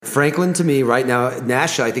Franklin, to me, right now,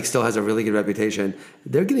 Nash, I think, still has a really good reputation.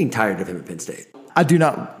 They're getting tired of him at Penn State. I do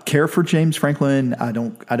not care for James Franklin. I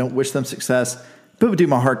don't wish them success. But it would do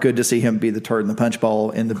my heart good to see him be the turd in the punch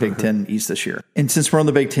bowl in the Big Ten East this year. And since we're on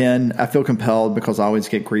the Big Ten, I feel compelled, because I always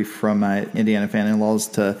get grief from my Indiana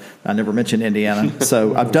fan-in-laws, I never mentioned Indiana.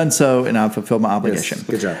 So I've done so, and I've fulfilled my obligation. Yes,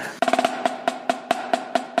 good job.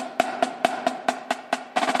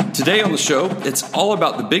 Today on the show, it's all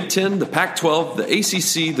about the Big Ten, the Pac-12, the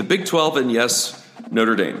ACC, the Big 12, and yes,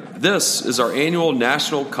 Notre Dame. This is our annual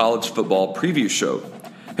National College Football Preview Show.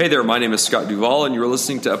 Hey there, my name is Scott Duvall, and you're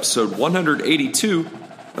listening to episode 182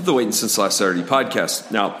 of the Waiting Since Last Saturday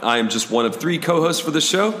podcast. Now, I am just one of three co-hosts for this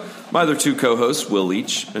show. My other two co-hosts, Will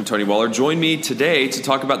Leach and Tony Waller, join me today to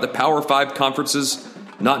talk about the Power 5 conferences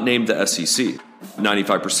not named the SEC.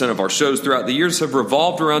 95% of our shows throughout the years have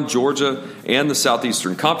revolved around Georgia and the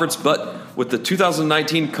Southeastern Conference, but with the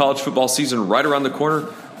 2019 college football season right around the corner,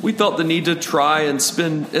 we felt the need to try and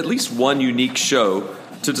spin at least one unique show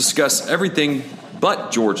to discuss everything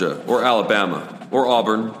but Georgia or Alabama or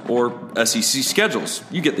Auburn or SEC schedules.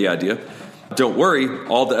 You get the idea. Don't worry,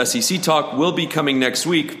 all the SEC talk will be coming next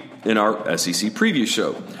week in our SEC preview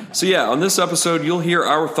show. So yeah, on this episode, you'll hear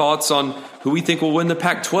our thoughts on who we think will win the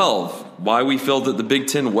Pac-12, why we feel that the Big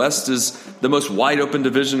Ten West is the most wide-open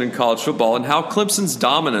division in college football, and how Clemson's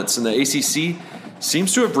dominance in the ACC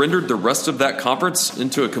seems to have rendered the rest of that conference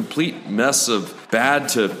into a complete mess of bad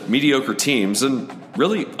to mediocre teams and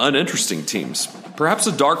really uninteresting teams. Perhaps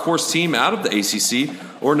a dark horse team out of the ACC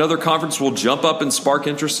or another conference will jump up and spark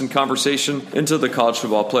interest and conversation into the college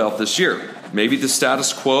football playoff this year. Maybe the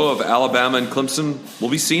status quo of Alabama and Clemson will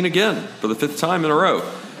be seen again for the fifth time in a row.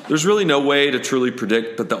 There's really no way to truly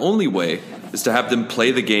predict, but the only way is to have them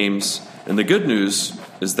play the games, and the good news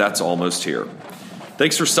is that's almost here.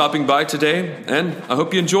 Thanks for stopping by today, and I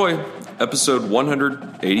hope you enjoy episode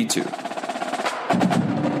 182.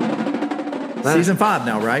 Season 5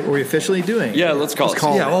 now, right? We're officially doing. Yeah, let's call it.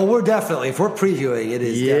 Yeah, well, we're definitely, if we're previewing, it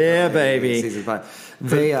is baby. Season 5.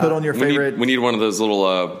 Put on your favorite. We need one of those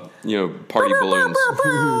little, party balloons.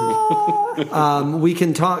 We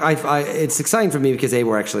can talk. It's exciting for me because,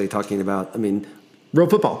 we're actually talking about, real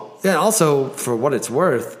football. Yeah, also, for what it's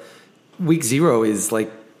worth, week 0 is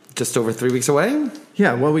like just over 3 weeks away.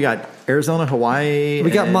 Yeah, well, we got Arizona, Hawaii.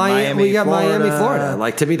 We got Miami, Florida. Florida.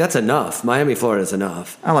 Like, to me, that's enough. Miami, Florida is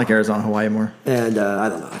enough. I like Arizona, Hawaii more. And I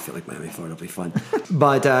don't know. I feel like Miami, Florida will be fun.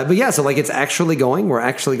 but yeah, so it's actually going. We're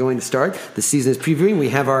actually going to start. The season is previewing. We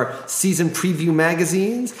have our season preview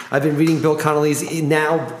magazines. I've been reading Bill Connolly's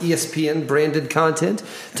now ESPN branded content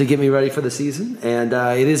to get me ready for the season. And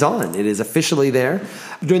it is on. It is officially there.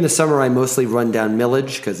 During the summer, I mostly run down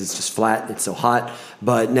Millage because it's just flat. It's so hot.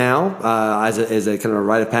 But now, as a kind of a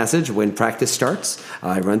rite of passage, when practice starts,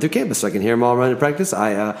 I run through campus so I can hear them all run to practice.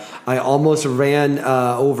 I almost ran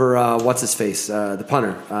over what's his face, the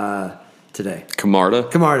punter today. Camarda.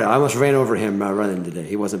 I almost ran over him running today.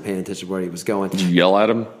 He wasn't paying attention to where he was going. Did you yell at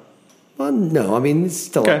him? Well, no. He's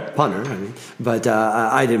still a punter. But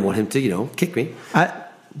I didn't want him to, kick me.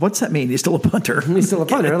 What's that mean? He's still a punter. He's still a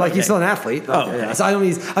punter. Like, he's still an athlete. Oh, yeah. So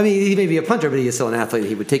he may be a punter, but he is still an athlete.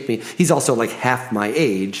 He would take me. He's also like half my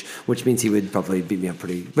age, which means he would probably beat me up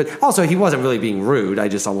pretty. But also, he wasn't really being rude. I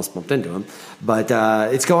just almost bumped into him. But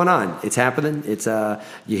it's going on. It's happening. It's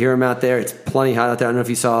you hear him out there. It's plenty hot out there. I don't know if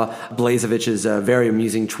you saw Blazevich's very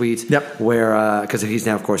amusing tweet. Yep. Where because he's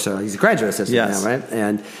now, of course, he's a graduate assistant now, right?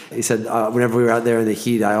 And he said whenever we were out there in the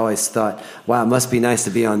heat, I always thought, wow, it must be nice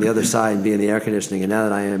to be on the other side and be in the air conditioning. And now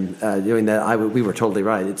that I am doing that, we were totally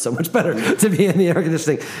right. It's so much better to be in the air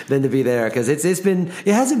conditioning than to be there because it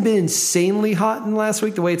hasn't been insanely hot in the last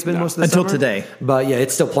week the way it's been most of the until summer. Today. But yeah,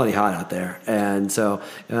 it's still plenty hot out there, and so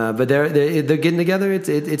but they're getting together.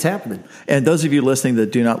 It's happening. And those of you listening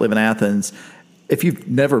that do not live in Athens, if you've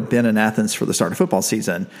never been in Athens for the start of football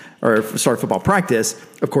season or start of football practice,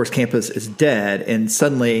 of course, campus is dead, and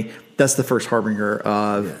suddenly that's the first harbinger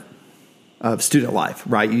of student life,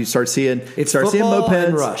 right? You start seeing mopeds,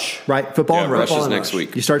 and rush, right? Football and rush is next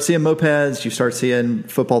week. You start seeing mopeds, you start seeing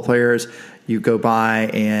football players. You go by,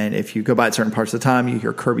 and if you go by at certain parts of the time, you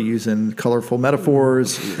hear Kirby using colorful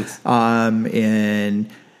metaphors, and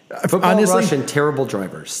football honestly, rush and terrible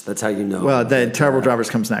drivers. That's how you know. Well, then terrible drivers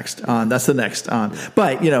comes next. That's the next.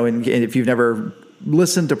 But and if you've never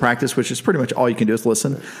listen to practice, which is pretty much all you can do is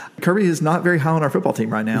listen. Kirby is not very high on our football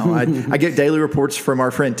team right now. I get daily reports from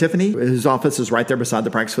our friend Tiffany, whose office is right there beside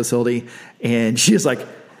the practice facility, and she is like,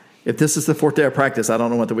 if this is the 4th day of practice, I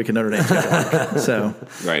don't know what the week of Notre Dame's going to look like. So,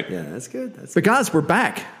 right. Yeah, that's good. But guys, we're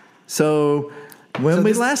back. So When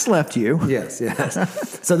we last left you. Yes.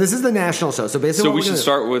 So this is the national show. So basically, So we should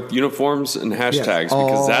start with uniforms and hashtags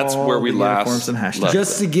because that's where we uniforms last and hashtags. left.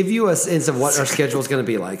 Just to give you a sense of what our schedule is going to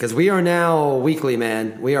be like, because we are now weekly,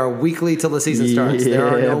 man. We are weekly till the season starts. There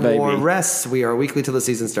are no more rests. We are weekly till the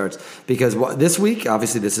season starts. Because this week,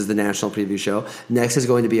 obviously, this is the national preview show. Next is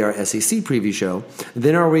going to be our SEC preview show.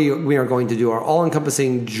 Then we are going to do our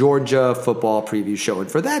all-encompassing Georgia football preview show.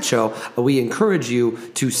 And for that show, we encourage you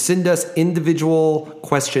to send us individual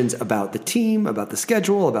questions about the team, about the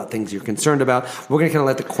schedule, about things you're concerned about. We're going to kind of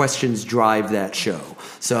let the questions drive that show.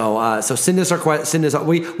 So send us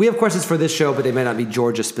we have questions for this show, but they may not be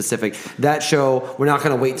Georgia specific. That show, we're not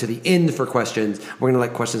going to wait to the end for questions. We're going to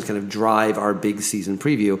let questions kind of drive our big season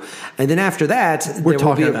preview. And then after that, there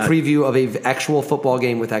will be a preview of a actual football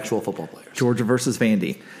game with actual football players. Georgia versus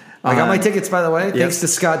Vandy. I got my tickets, by the way. Thanks to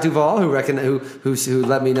Scott Duvall, who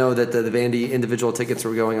let me know that the Vandy individual tickets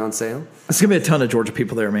were going on sale. There's going to be a ton of Georgia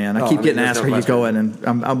people there, man. I keep getting asked where you going, and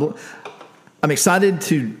I'm excited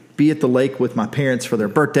to be at the lake with my parents for their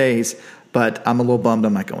birthdays, but I'm a little bummed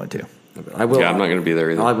I'm not going to. I will. Yeah, I'm not going to be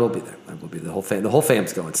there either. No, I will be there. I will be. The whole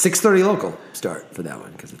fam's going. 6:30 local start for that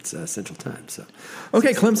one because it's Central Time. So,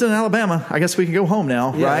 okay, Clemson and Alabama. I guess we can go home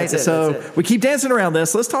now, right? That's it. We keep dancing around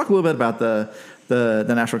this. Let's talk a little bit about the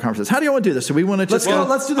national conferences. How do you want to do this? Do we want to just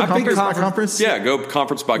let's do the conference big by conference? Yeah, go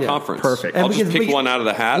conference by conference. Perfect. I'll just pick one out of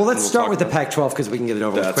the hat. Well, let's start with the Pac-12 because we can get it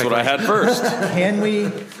over with. That's what I had first. Can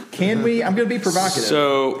we? I'm going to be provocative.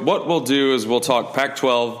 So what we'll do is we'll talk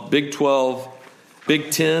Pac-12, Big 12,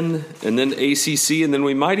 Big 10, and then ACC, and then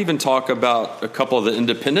we might even talk about a couple of the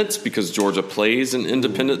independents because Georgia plays an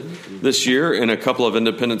independent this year, and a couple of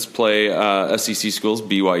independents play SEC schools.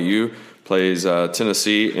 BYU plays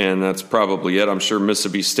Tennessee, and that's probably it. I'm sure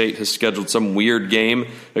Mississippi State has scheduled some weird game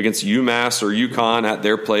against UMass or UConn at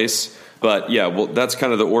their place. But, yeah, that's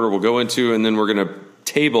kind of the order we'll go into, and then we're going to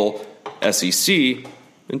table SEC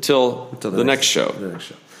until the next show. The next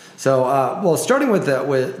show. So, starting with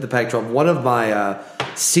the Pac-12, one of my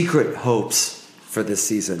secret hopes for this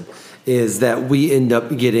season is that we end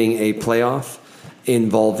up getting a playoff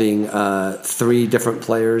involving 3 different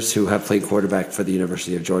players who have played quarterback for the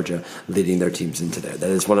University of Georgia, leading their teams into there.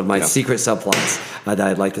 That is one of my secret subplots that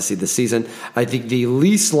I'd like to see this season. I think the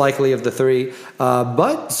least likely of the 3,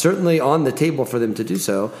 but certainly on the table for them to do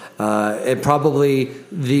so. And probably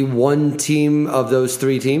the one team of those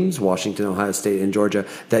 3 teams, Washington, Ohio State, and Georgia,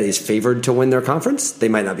 that is favored to win their conference. They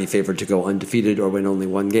might not be favored to go undefeated or win only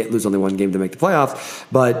one game, lose only one game to make the playoffs,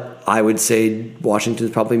 but I would say Washington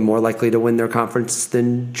is probably more likely to win their conference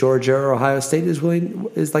than Georgia or Ohio State is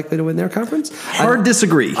likely to win their conference. Hard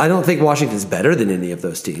disagree. I don't think Washington's better than any of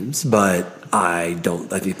those teams, but I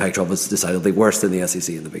think Pac-12 is decidedly worse than the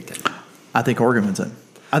SEC and the Big Ten. I think Oregon wins it.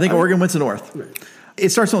 I think Oregon wins the North. Right. It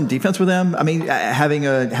starts on defense with them. I mean, having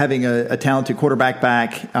a talented quarterback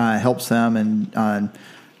back helps them, and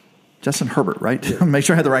Justin Herbert, right? Yeah. Make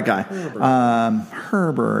sure I had the right guy.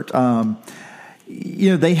 Herbert.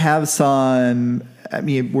 They have some. I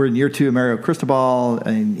mean, we're in year 2 of Mario Cristobal,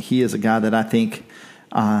 and he is a guy that I think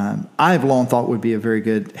I've long thought would be a very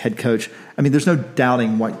good head coach. I mean, there's no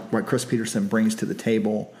doubting what Chris Peterson brings to the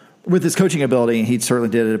table with his coaching ability, and he certainly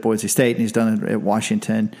did it at Boise State, and he's done it at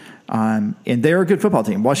Washington. And they're a good football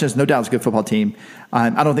team. Washington's no doubt is a good football team. I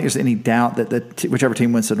don't think there's any doubt that whichever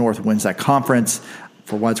team wins the North wins that conference.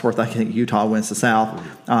 For what it's worth, I think Utah wins the South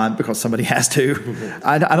because somebody has to.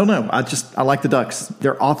 I don't know. I like the Ducks.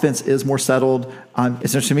 Their offense is more settled.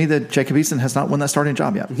 It's interesting to me that Jacob Eason has not won that starting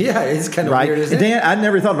job yet. Yeah, it's kind of weird, isn't it? I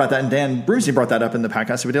never thought about that. And Dan Brucey brought that up in the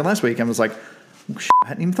podcast we did last week and was like, I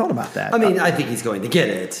hadn't even thought about that. I mean, I think he's going to get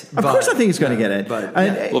it. Of course I think he's going to get it. But,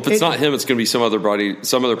 well, if it's not him, it's going to be some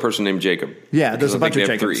other person named Jacob. Yeah, there's a bunch of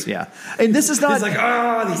Jacobs. 3. Yeah. And this is not... He's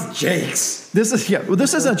like, these Jakes. This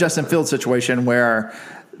isn't a Justin Fields situation where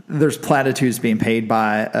there's platitudes being paid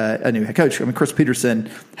by a new head coach. I mean, Chris Peterson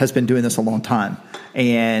has been doing this a long time.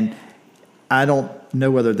 And I don't know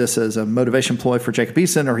whether this is a motivation ploy for Jacob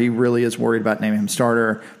Eason or he really is worried about naming him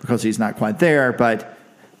starter because he's not quite there. But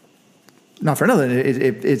not for nothing.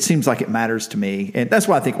 It seems like it matters to me. And that's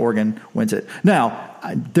why I think Oregon wins it. Now,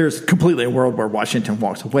 there's completely a world where Washington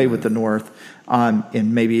walks away with the North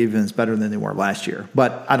and maybe even is better than they were last year.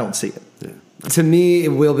 But I don't see it. Yeah. To me, it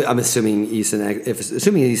will be. I'm assuming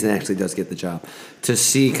Eason actually does get the job, to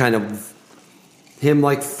see kind of him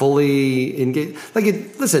like fully engaged.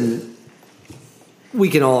 Listen, we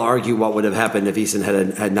can all argue what would have happened if Eason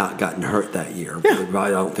had not gotten hurt that year. Yeah. I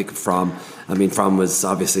don't think Fromm was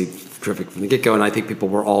obviously terrific from the get go, and I think people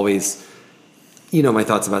were always you know my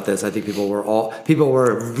thoughts about this. I think people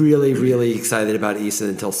were really, really excited about Easton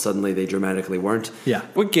until suddenly they dramatically weren't. Yeah.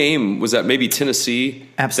 What game was that? Maybe Tennessee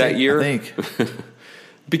that year? I think.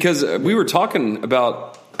 Because we were talking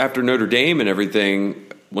about after Notre Dame and everything,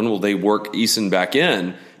 when will they work Easton back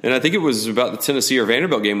in? And I think it was about the Tennessee or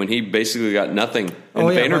Vanderbilt game when he basically got nothing. And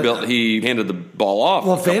Vanderbilt, he handed the ball off.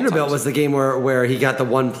 Well, Vanderbilt was the game where he got the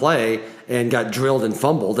one play and got drilled and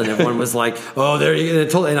fumbled, and everyone was like, "Oh, there!"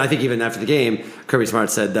 And I think even after the game, Kirby Smart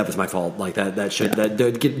said that was my fault. Like don't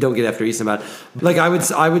get after Easton about it. Like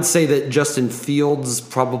I would say that Justin Fields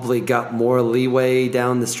probably got more leeway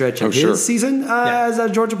down the stretch of his season as a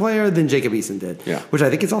Georgia player than Jacob Eason did. Yeah. Which I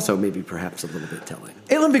think is also maybe perhaps a little bit telling.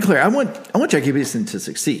 Hey, let me be clear. I want Jacob Eason to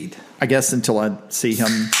succeed. I guess until I see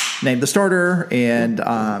him named the starter and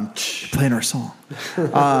playing our song.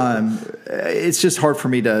 It's just hard for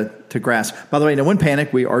me to grasp. By the way, no one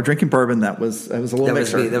panic. We are drinking bourbon. That was a little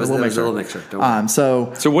mixer. That was a little mixer. Don't worry.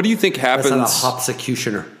 So what do you think happens? That's not a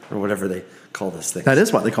hopsecutioner or whatever they call this thing. That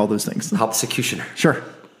is what they call those things. Hopsecutioner. Sure.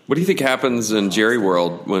 What do you think happens in Jerry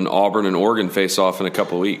World when Auburn and Oregon face off in a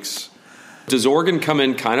couple of weeks? Does Oregon come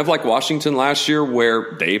in kind of like Washington last year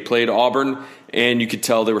where they played Auburn and you could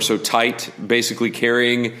tell they were so tight, basically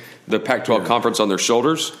carrying the Pac-12 conference on their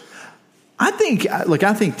shoulders? I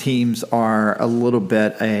think teams are a little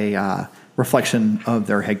bit a reflection of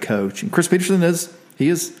their head coach. And Chris Peterson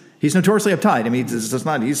he's notoriously uptight. I mean, he's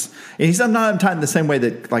not uptight in the same way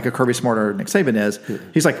that like a Kirby Smart or Nick Saban is. Yeah.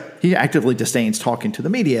 He's like, he actively disdains talking to the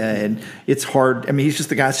media, and it's hard. I mean, he's just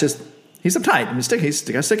the guy's just, he's uptight. I mean, he's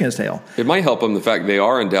the guy sticking his tail. It might help him the fact they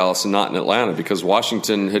are in Dallas and not in Atlanta, because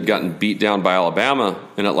Washington had gotten beat down by Alabama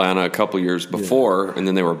in Atlanta a couple years before, and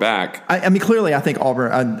then they were back. I mean, clearly, I think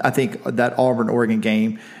that Auburn-Oregon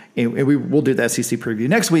game, and we'll do the SEC preview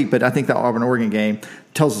next week, but I think that Auburn-Oregon game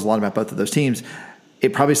tells us a lot about both of those teams.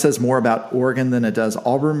 It probably says more about Oregon than it does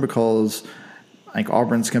Auburn, because I think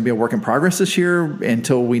Auburn's going to be a work in progress this year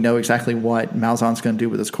until we know exactly what Malzahn's going to do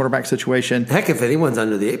with his quarterback situation. Heck, if anyone's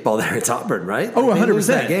under the 8 ball there, it's Auburn, right? Oh,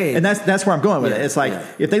 100%. And that's where I'm going with it. It's like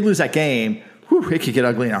if they lose that game, it could get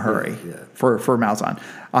ugly in a hurry for Malzahn.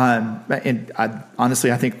 And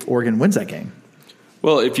honestly, I think Oregon wins that game.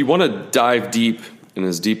 Well, if you want to dive deep and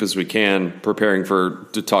as deep as we can, preparing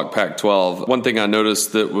to talk Pac-12, one thing I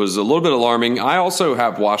noticed that was a little bit alarming, I also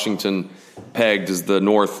have Washington pegged as the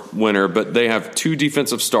North winner, but they have 2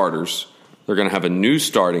 defensive starters. They're going to have a new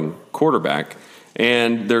starting quarterback,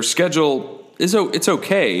 and their schedule it's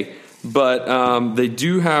okay, but they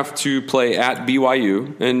do have to play at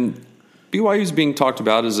BYU, and BYU is being talked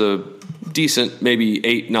about as a decent, maybe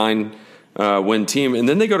 8-9 win team, and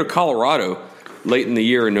then they go to Colorado late in the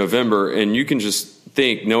year in November, and you can just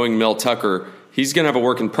think, knowing Mel Tucker, he's going to have a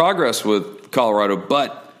work in progress with Colorado,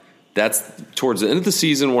 but that's towards the end of the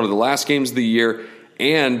season, one of the last games of the year,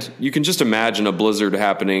 and you can just imagine a blizzard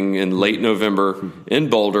happening in late November in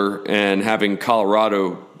Boulder and having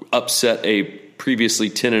Colorado upset a previously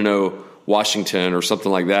 10-0 Washington or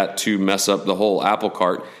something like that to mess up the whole apple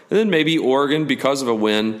cart. And then maybe Oregon, because of a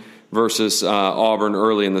win versus Auburn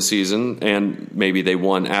early in the season, and maybe they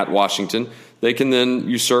won at Washington, they can then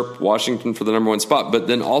usurp Washington for the number 1 spot. But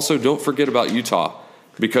then also don't forget about Utah,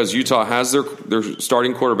 because Utah has their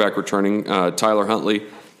starting quarterback returning, Tyler Huntley.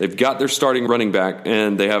 They've got their starting running back,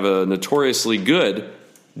 and they have a notoriously good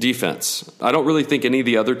defense. I don't really think any of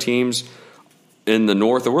the other teams in the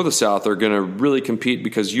North or the South are going to really compete,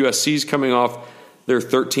 because USC is coming off their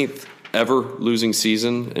 13th ever losing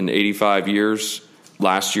season in 85 years.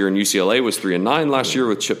 Last year, and UCLA was 3-9 last year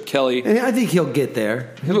with Chip Kelly. And I think he'll get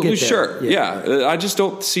there. Sure, yeah. I just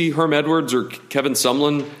don't see Herm Edwards or Kevin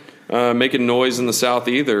Sumlin making noise in the South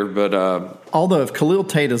either. But although if Khalil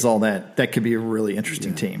Tate is all that could be a really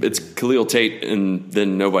interesting team. It's Khalil Tate and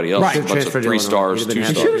then nobody else. Right. A bunch of 3 stars, 2 stars.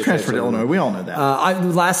 He should have transferred to Illinois. We all know that.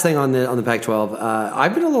 Last thing on the Pac-12,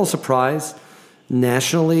 I've been a little surprised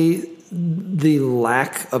nationally the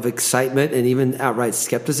lack of excitement and even outright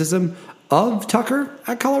skepticism of Tucker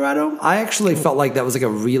at Colorado. I actually felt like that was like a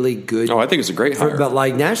really good. Oh, I think it's a great hire. But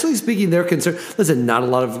like nationally speaking, they're concerned. Listen, not a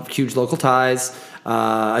lot of huge local ties.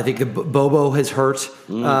 I think the Bobo has hurt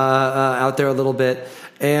out there a little bit.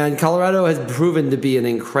 And Colorado has proven to be an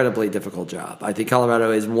incredibly difficult job. I think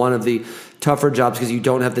Colorado is one of the tougher jobs because you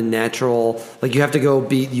don't have the natural, like you have to go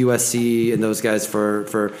beat USC and those guys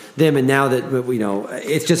for them. And now that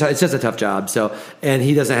it's just a tough job. So, and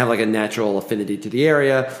he doesn't have like a natural affinity to the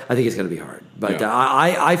area. I think it's going to be hard. But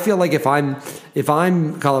I feel like if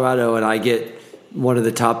I'm Colorado and I get one of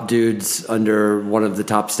the top dudes under one of the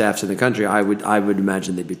top staffs in the country, I would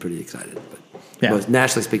imagine they'd be pretty excited. But. Yeah.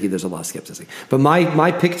 Nationally speaking, there's a lot of skepticism. But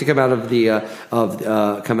my pick to come out of the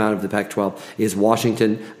Pac-12 is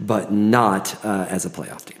Washington, but not as a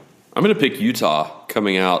playoff team. I'm going to pick Utah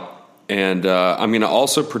coming out, and I'm going to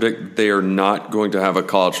also predict they are not going to have a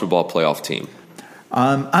college football playoff team.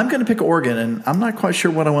 I'm going to pick Oregon, and I'm not quite sure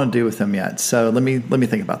what I want to do with them yet. So let me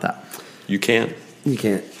think about that. You can't. You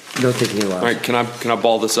can't. No thinking aloud. All right, can I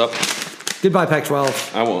ball this up? Goodbye,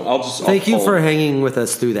 Pac-12. I won't. Thank you for hanging with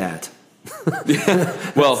us through that.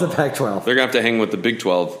 Well, it's the Pac-12. They're going to have to hang with the Big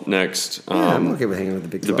 12 next. I'm okay with hanging with the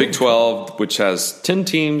Big 12. The Big 12, which has 10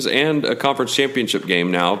 teams and a conference championship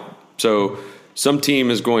game now. So some team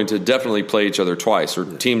is going to definitely play each other twice,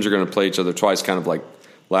 or teams are going to play each other twice, kind of like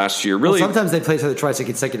last year. Really, sometimes they play each other twice in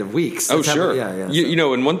consecutive weeks. Oh, sure. Yeah. You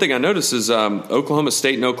know, and one thing I noticed is Oklahoma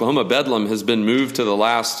State and Oklahoma Bedlam has been moved to the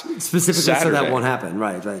last specifically Saturday. So that won't happen,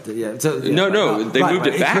 right? Yeah. So, No, they moved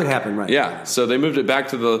it back. It could happen, right? Yeah, so they moved it back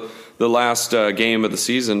to the last game of the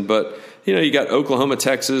season. But you know, you got Oklahoma,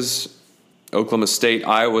 Texas, Oklahoma State,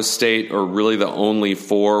 Iowa State are really the only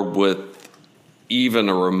four with even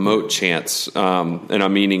a remote chance, and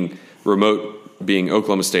I'm meaning remote being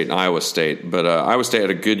Oklahoma State and Iowa State. But Iowa State had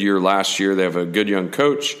a good year last year. They have a good young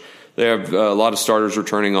coach. They have a lot of starters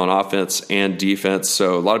returning on offense and defense,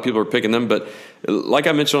 so a lot of people are picking them. But like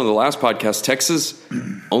I mentioned on the last podcast, Texas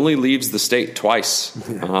only leaves the state twice,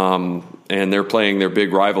 and they're playing their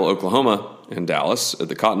big rival Oklahoma in Dallas at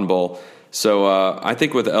the Cotton Bowl. So I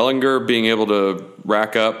think with Ellinger being able to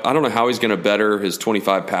rack up, I don't know how he's going to better his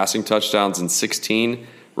 25 passing touchdowns and 16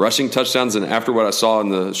 rushing touchdowns. And after what I saw in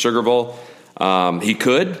the Sugar Bowl, he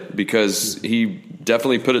could, because he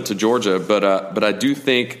definitely put it to Georgia. But I do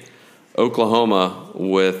think Oklahoma,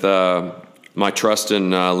 with my trust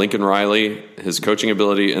in Lincoln Riley, his coaching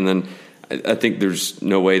ability, and then I think there's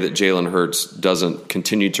no way that Jalen Hurts doesn't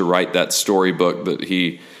continue to write that storybook that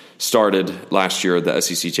he started last year at the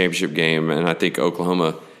SEC championship game. And I think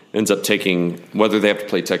Oklahoma ends up taking, whether they have to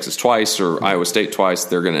play Texas twice or Iowa State twice,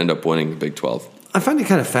 they're going to end up winning the Big 12. I find it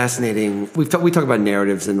kind of fascinating. We talk about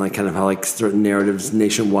narratives and like kind of how like certain narratives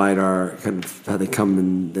nationwide are kind of how they come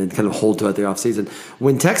and kind of hold throughout the offseason.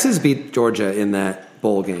 When Texas beat Georgia in that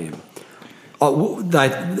bowl game,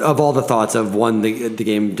 of all the thoughts of one, the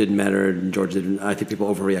game didn't matter and Georgia didn't. I think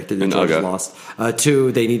people overreacted and Georgia lost.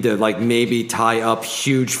 Two, they need to like maybe tie up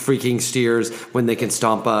huge freaking steers when they can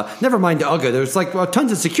stomp. Never mind Uga. There's like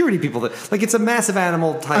tons of security people that like it's a massive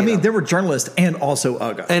animal. There were journalists and also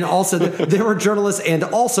Uga, and also there were journalists and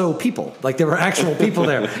also people. Like there were actual people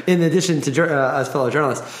there in addition to us fellow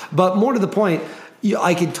journalists. But more to the point.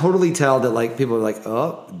 I could totally tell that like people are like,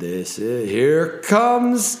 oh, here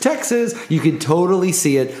comes Texas. You could totally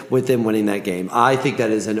see it with them winning that game. I think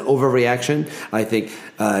that is an overreaction. I think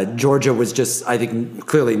Georgia was just,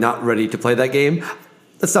 clearly not ready to play that game.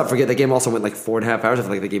 Let's not forget that game also went like 4.5 hours. I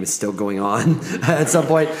feel like the game is still going on at some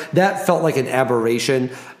point. That felt like an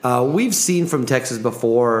aberration. We've seen from Texas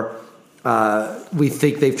before. We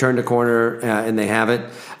think they've turned a corner and they haven't.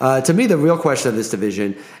 To me, the real question of this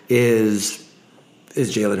division is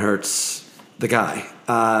Jalen Hurts the guy?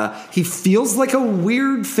 He feels like a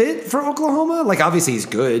weird fit for Oklahoma. Like, obviously he's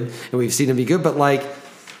good, and we've seen him be good, but, like,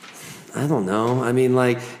 I don't know. I mean,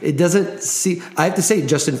 like, it doesn't see... I have to say,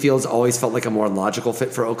 Justin Fields always felt like a more logical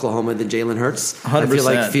fit for Oklahoma than Jalen Hurts. 100%, I feel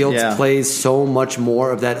like Fields plays so much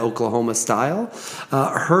more of that Oklahoma style.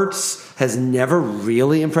 Hurts has never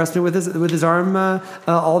really impressed me with his arm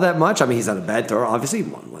all that much. I mean, he's not a bad thrower. Obviously, he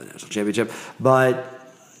won a national championship, but...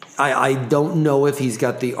 I don't know if he's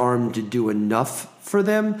got the arm to do enough for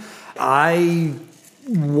them. I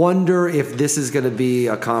wonder if this is going to be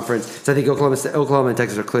a conference. So I think Oklahoma and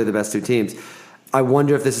Texas are clearly the best two teams. I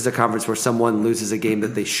wonder if this is a conference where someone loses a game that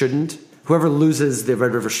they shouldn't. Whoever loses the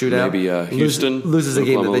Red River Shootout, maybe Houston loses a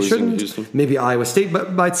game that they shouldn't. Maybe Iowa State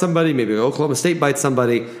bites somebody. Maybe Oklahoma State bites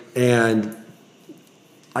somebody. And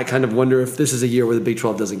I kind of wonder if this is a year where the Big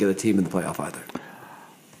 12 doesn't get a team in the playoff either.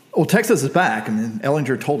 Well, Texas is back, and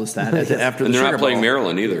Ellinger told us that after and the they're Sugar not playing Bowl.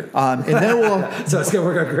 Maryland either. And they will, so it's going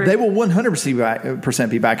to work out great. They will 100%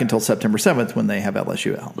 be back until September 7th when they have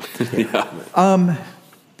LSU out. Yeah.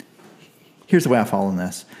 Here's the way I fall in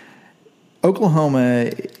this.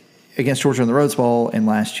 Oklahoma against Georgia in the Rose Bowl and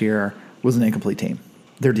last year was an incomplete team.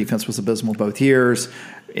 Their defense was abysmal both years.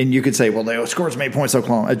 And you could say, well, they scored as many points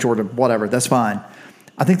at Georgia, whatever. That's fine.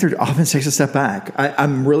 I think their offense takes a step back.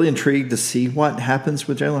 I'm really intrigued to see what happens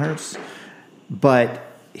with Jalen Hurts, but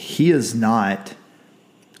he is not,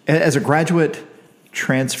 as a graduate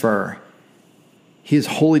transfer, he is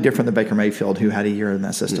wholly different than Baker Mayfield, who had a year in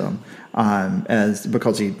that system,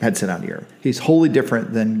 because he had sit out a year. He's wholly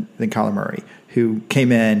different than Kyler Murray, who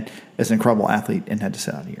came in as an incredible athlete and had to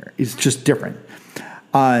sit out a year. He's just different.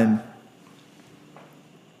 And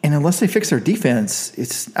unless they fix their defense,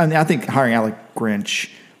 I think hiring Alec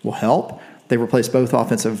Grinch will help. They replaced both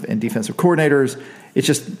offensive and defensive coordinators.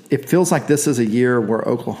 It feels like this is a year where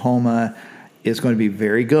Oklahoma is going to be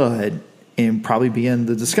very good and probably be in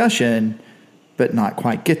the discussion, but not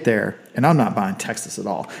quite get there. And I'm not buying Texas at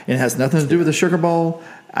all. And it has nothing to do with the Sugar Bowl.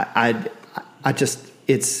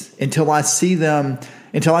 It's until I see them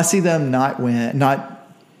not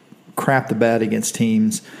crap the bed against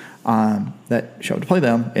teams that show up to play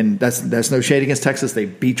them. And that's no shade against Texas. They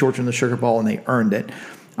beat Georgia in the Sugar Bowl and they earned it.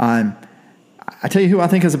 I tell you who I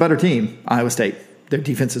think is a better team, Iowa State. Their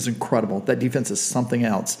defense is incredible. That defense is something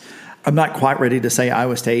else. I'm not quite ready to say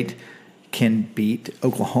Iowa State can beat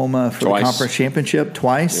Oklahoma for the conference championship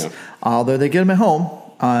twice, although they get them at home.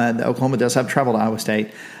 Oklahoma does have travel to Iowa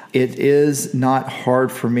State. It is not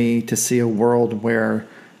hard for me to see a world where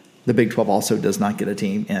the Big 12 also does not get a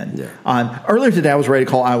team in. Yeah. Earlier today, I was ready to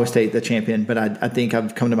call Iowa State the champion, but I think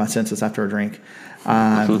I've come to my senses after a drink,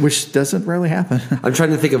 which doesn't rarely happen. I'm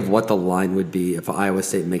trying to think of what the line would be if Iowa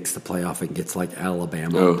State makes the playoff and gets like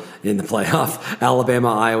Alabama in the playoff.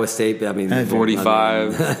 Alabama, Iowa State. I mean,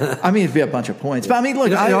 45. I mean, it'd be a bunch of points. But I mean,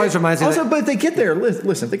 look, it always reminds me. Also, but if they get there,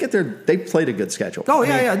 listen, if they get there, they played a good schedule. Oh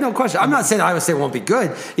yeah, no question. I'm not saying Iowa State won't be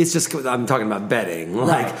good. It's just I'm talking about betting,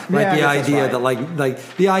 the idea that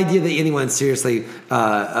like the idea that anyone seriously,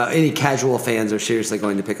 any casual fans are seriously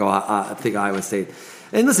going to pick Iowa State.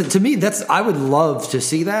 And listen, to me, I would love to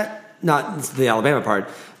see that. Not the Alabama part,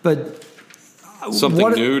 but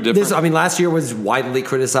something new, different. Last year was widely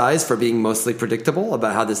criticized for being mostly predictable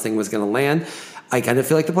about how this thing was going to land. I kind of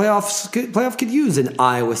feel like the playoff could use an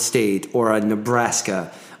Iowa State or a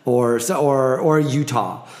Nebraska or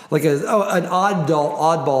Utah, like an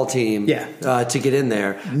oddball team, to get in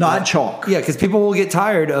there. Not chalk, because people will get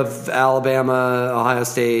tired of Alabama, Ohio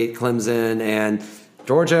State, Clemson, and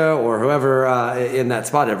Georgia or whoever in that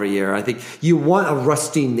spot every year. I think you want a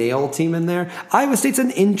rusty nail team in there. Iowa State's an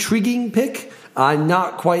intriguing pick. I'm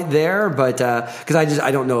not quite there, but because I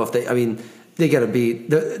don't know if they got to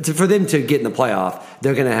beat for them to get in the playoff.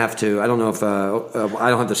 They're going to have to. I don't know if I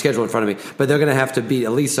don't have their schedule in front of me, but they're going to have to beat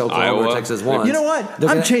at least Oklahoma or Texas once. You know what?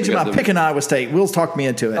 I'm changing my pick in Iowa State. Will's talked me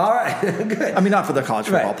into it. All right, good. I mean, not for the college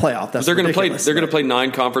football playoff. That's they're going to play. ridiculous. They're going to play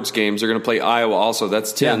 9 conference games. They're going to play Iowa also.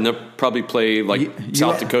 That's 10. Yeah. They'll probably play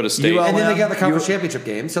South Dakota State, and then they got the conference championship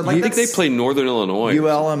game. So I think they play Northern Illinois.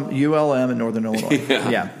 ULM, and Northern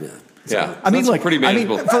Illinois. Yeah, I mean, pretty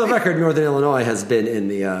manageable. For the record, Northern Illinois has been in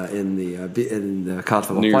the college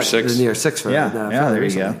football New Year's Six. New Year's Six for there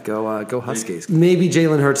you go. Go Huskies. Maybe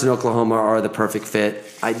Jalen Hurts and Oklahoma are the perfect fit.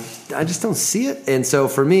 I just don't see it, and so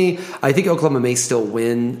for me, I think Oklahoma may still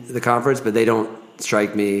win the conference, but they don't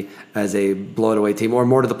strike me as a blow it away team, or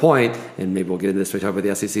more to the point, and maybe we'll get into this when we talk about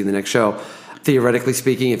the SEC in the next show. Theoretically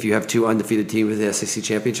speaking, if you have 2 undefeated teams with the SEC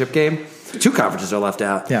championship game, 2 conferences are left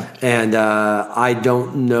out. Yeah. And I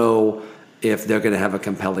don't know if they're going to have a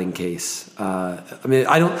compelling case.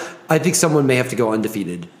 I think someone may have to go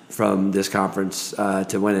undefeated from this conference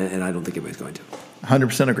to win it, and I don't think anybody's going to.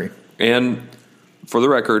 100% agree. And for the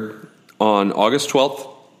record, on August 12th,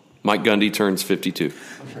 Mike Gundy turns 52.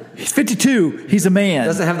 He's 52. He's a man.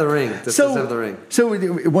 Doesn't have the ring. Doesn't have the ring. So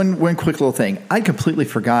one quick little thing. I completely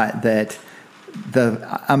forgot that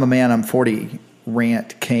the "I'm a man, I'm 40"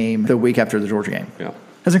 rant came the week after the Georgia game. Yeah,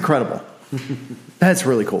 that's incredible. That's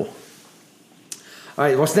really cool. All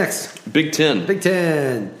right, what's next? Big Ten. Big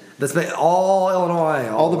Ten. That's all Illinois.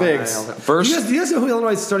 All the bigs. First, do you guys know who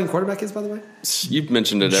Illinois' starting quarterback is, by the way? You've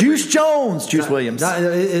mentioned it. Juice Williams.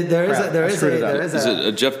 There is Is it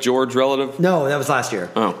a Jeff George relative? No, that was last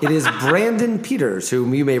year. Oh. It is Brandon Peters,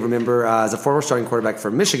 whom you may remember as a former starting quarterback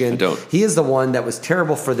for Michigan. I don't. He is the one that was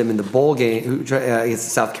terrible for them in the bowl game against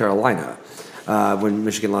South Carolina. When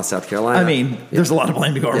Michigan lost South Carolina. I mean, there's a lot of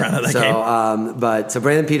blame to go around in that game. So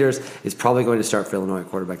Brandon Peters is probably going to start for Illinois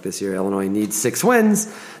quarterback this year. Illinois needs 6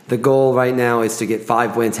 wins. The goal right now is to get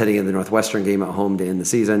 5 wins heading into the Northwestern game at home to end the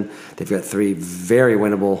season. They've got 3 very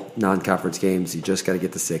winnable non-conference games. You just got to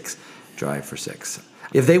get to 6, drive for 6.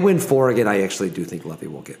 If they win 4 again, I actually do think Lovey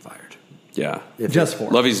will get fired. Yeah, just 4.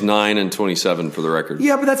 Lovey's 9-27 for the record.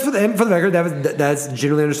 Yeah, but that's for the record. That's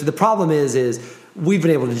generally understood. The problem is we've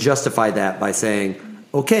been able to justify that by saying,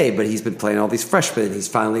 okay, but he's been playing all these freshmen.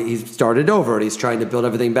 He's started over and he's trying to build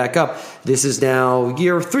everything back up. This is now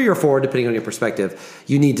year 3 or 4, depending on your perspective.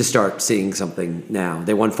 You need to start seeing something now.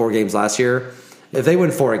 They won 4 games last year. If they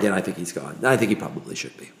win 4 again, I think he's gone. I think he probably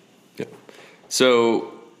should be. Yeah.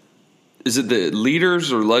 So, is it the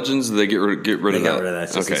leaders or legends? That they get rid of They that? got rid of that.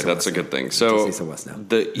 It's just Okay, East that's a and good West thing. now. So Just East and West now.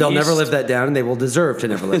 the They'll never East- live that down, and they will deserve to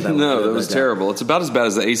never live that. No, live that was down. terrible. It's about as bad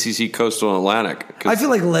as the ACC Coastal and Atlantic. 'Cause I feel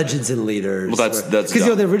like legends and leaders. Well, that's because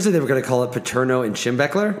dumb. originally they were going to call it Paterno and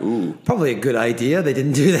Schembechler. Ooh, probably a good idea. They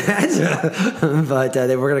didn't do that, but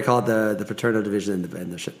they were going to call it the Paterno division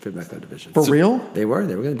and the Schembechler division. For real? They were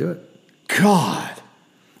going to do it. God.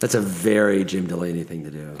 That's a very Jim Delaney thing to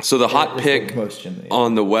do. So the hot pick most Jim, yeah.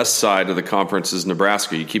 on the west side of the conference is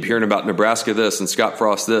Nebraska. You keep hearing about Nebraska this and Scott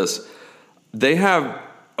Frost this. They have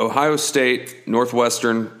Ohio State,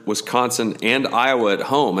 Northwestern, Wisconsin, and Iowa at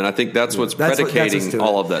home, and I think that's what's predicating what's doing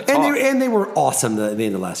all it. of that talk. And they were awesome at the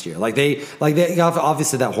end of last year. They got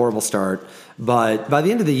obviously that horrible start, but by the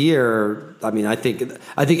end of the year, I mean, I think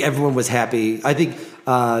everyone was happy. I think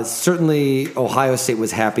certainly Ohio State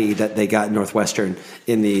was happy that they got Northwestern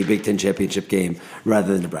in the Big Ten championship game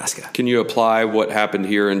rather than Nebraska. Can you apply what happened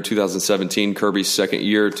here in 2017, Kirby's second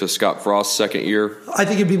year, to Scott Frost's second year? I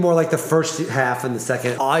think it'd be more like the first half and the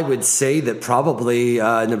second. I would say that probably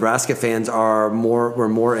Nebraska fans were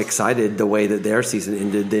more excited the way that their season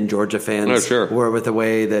ended than Georgia fans were with the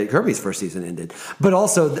way that Kirby's first season ended. But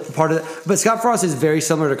also but Scott Frost is very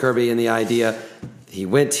similar to Kirby in the idea. He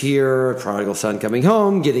went here, prodigal son coming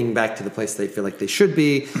home, getting back to the place they feel like they should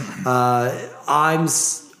be.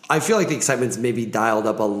 I feel like the excitement's maybe dialed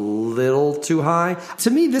up a little too high. To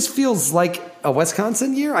me, this feels like a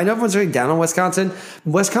Wisconsin year. I know everyone's really down on Wisconsin.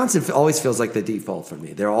 Wisconsin always feels like the default for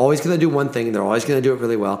me. They're always going to do one thing. They're always going to do it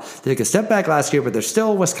really well. They took a step back last year, but they're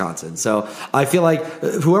still Wisconsin. So I feel like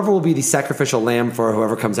whoever will be the sacrificial lamb for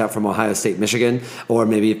whoever comes out from Ohio State, Michigan, or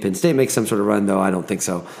maybe if Penn State makes some sort of run, though I don't think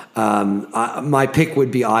so. My pick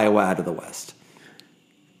would be Iowa out of the West.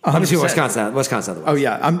 I'm assuming Wisconsin out of the West. Oh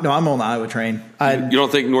yeah, I'm on the Iowa train. You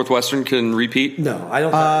don't think Northwestern can repeat? No, I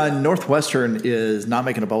don't. Northwestern is not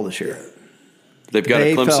making a bowl this year. They've got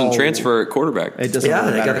a Clemson transfer at quarterback. It doesn't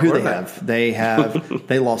really matter who they have.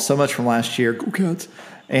 They lost so much from last year. Go Cats!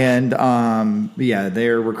 And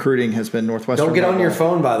their recruiting has been Northwestern. Don't get on your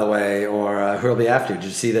phone, by the way, or who'll be after you. Did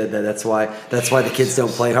you see that? That's why the kids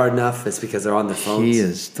don't play hard enough. It's because they're on their phones. He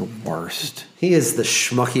is the worst. He is the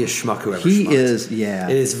schmuckiest schmuck who ever. He schmucked. is. Yeah.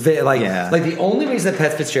 It is like the only reason that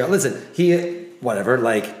Pat Fitzgerald. Listen,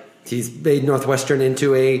 he's made Northwestern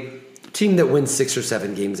into a team that wins 6 or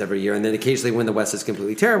 7 games every year, and then occasionally when the West is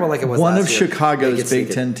completely terrible, like it was one last of year, Chicago's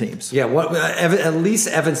Big Ten teams. Yeah, at least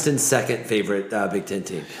Evanston's second favorite Big Ten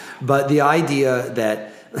team. But the idea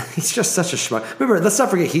that he's just such a schmuck. Remember, let's not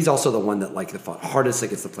forget he's also the one that the fought hardest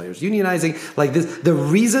against the players unionizing. Like this, the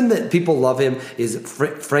reason that people love him is,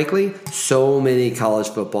 frankly, so many college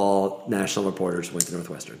football national reporters went to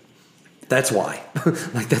Northwestern. That's why.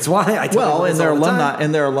 That's why I tell and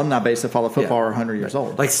their alumni base that follow football are 100 years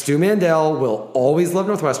old. Like Stu Mandel will always love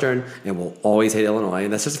Northwestern and will always hate Illinois,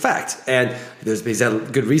 and that's just a fact. And he's had a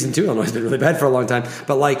good reason to. Illinois has been really bad for a long time.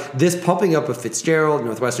 But this pumping up of Fitzgerald,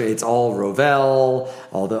 Northwestern, it's all Rovell,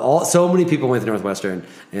 so many people went to Northwestern,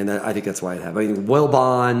 and I think that's why it happened. I mean,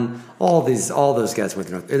 Wilbon, all those guys went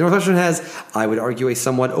to Northwestern. Northwestern has, I would argue, a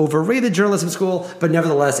somewhat overrated journalism school, but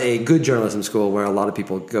nevertheless a good journalism school where a lot of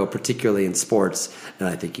people go, particularly in sports, and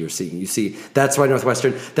I think you see that's why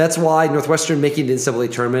Northwestern making the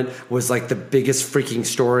NCAA tournament was the biggest freaking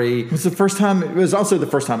story. It was the first time. It was also the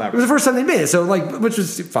first time ever. It was the first time they made it, so which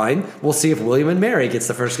was fine. We'll see if William and Mary gets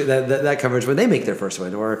the first that coverage when they make their first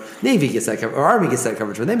win, or Navy gets that coverage, or Army gets that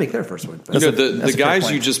coverage when they make their first win. The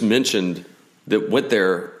guys you just mentioned that went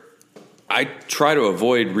there, I try to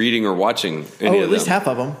avoid reading or watching any of them. At least half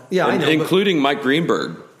of them. Yeah, I know, including Mike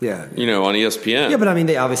Greenberg. Yeah, on ESPN. Yeah, but I mean,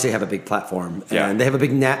 they obviously have a big platform, and they have a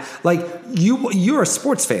big you're a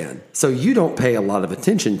sports fan, so you don't pay a lot of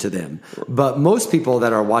attention to them. But most people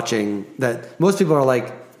that are watching, most people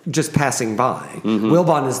are just passing by. Mm-hmm.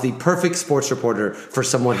 Wilbon is the perfect sports reporter for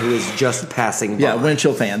someone who is just passing by. Yeah,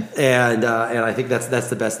 Winchell fan, and I think that's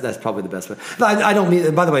the best. That's probably the best way. I don't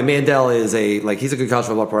mean. By the way, Mandel is he's a good college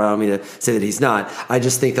football player. I don't mean to say that he's not. I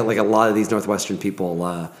just think that a lot of these Northwestern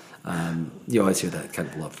people. You always hear that kind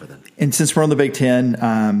of love for them. And since we're on the Big Ten,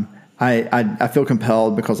 I feel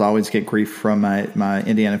compelled because I always get grief from my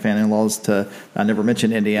Indiana fan-in-laws to I never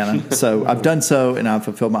mention Indiana. So I've done so, and I've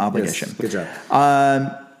fulfilled my obligation. Yes, good job.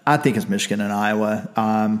 I think it's Michigan and Iowa.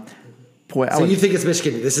 You think it's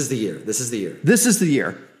Michigan? This is the year. This is the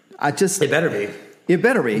year. It better be. It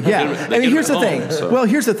better be. Yeah. Here's the thing. So. Well,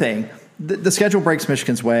 here's the thing. The schedule breaks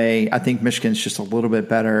Michigan's way. I think Michigan's just a little bit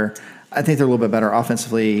better. I think they're a little bit better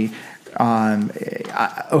offensively.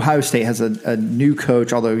 Ohio State has a new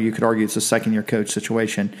coach, although you could argue it's a second-year coach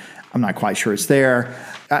situation. I'm not quite sure it's there.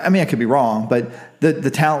 I mean, I could be wrong, but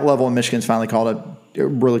the talent level in Michigan's finally caught up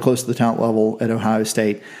really close to the talent level at Ohio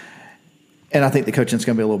State. And I think the coaching's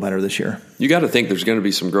going to be a little better this year. You got to think there's going to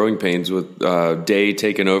be some growing pains with Day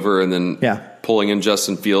taking over and then pulling in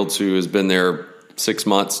Justin Fields, who has been there 6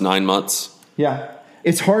 months, 9 months. Yeah.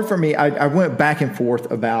 It's hard for me. I went back and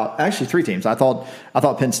forth about actually 3 teams. I thought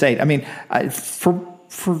Penn State. I mean,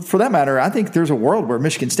 for that matter, I think there's a world where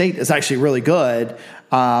Michigan State is actually really good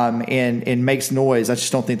and makes noise. I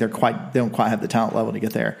just don't think they don't quite have the talent level to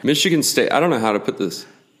get there. Michigan State, I don't know how to put this.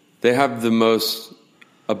 They have the most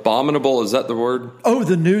abominable, is that the word? Oh,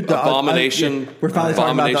 the abomination. We're finally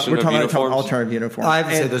talking about alternative uniforms. I have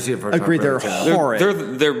to say those uniforms. Agreed, they're horrid.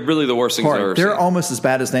 They're really the worst things I've ever seen. They're almost as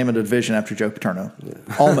bad as naming a division after Joe Paterno.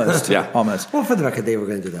 Yeah. Almost. Almost. Well, for the record, they were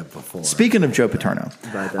going to do that before. Speaking of Joe Paterno,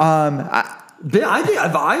 I think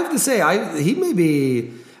I have to say he may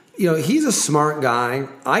be. He's a smart guy.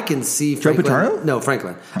 I can see Franklin. Joe Paterno? No,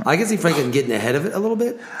 Franklin. I can see Franklin getting ahead of it a little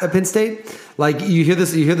bit at Penn State. Like you hear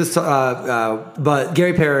this. But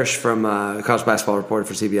Gary Parrish from College Basketball Reporter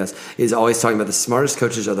for CBS is always talking about the smartest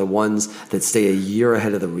coaches are the ones that stay a year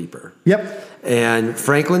ahead of the reaper. Yep. And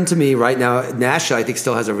Franklin, to me, right now, nationally, I think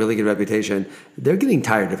still has a really good reputation. They're getting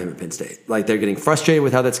tired of him at Penn State. Like they're getting frustrated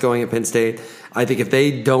with how that's going at Penn State. I think if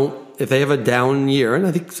they have a down year, and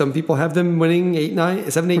I think some people have them winning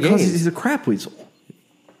 7, 8 games. Because he's a crap weasel.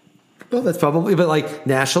 Well, that's probably, but like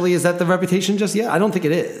nationally, is that the reputation just yet? I don't think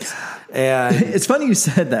it is. And it's funny you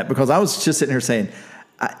said that because I was just sitting here saying,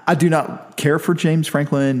 I do not care for James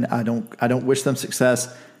Franklin. I don't wish them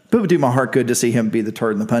success. But it would do my heart good to see him be the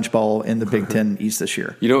turd in the punch bowl in the Big Ten East this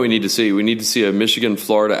year. You know what we need to see? We need to see a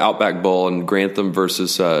Michigan-Florida Outback Bowl and Grantham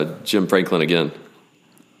versus Jim Franklin again.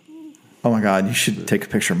 Oh, my God. You should take a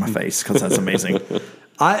picture of my face because that's amazing.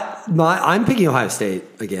 I'm picking Ohio State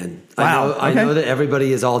again. Wow. I know that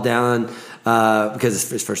everybody is all down because it's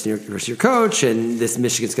his first year coach, and this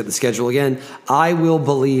Michigan's got the schedule again. I will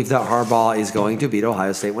believe that Harbaugh is going to beat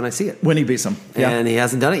Ohio State when I see it. When he beats them. Yeah. And he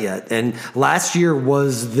hasn't done it yet. And last year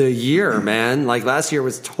was the year, man. Like last year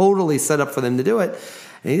was totally set up for them to do it,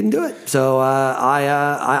 and he didn't do it. So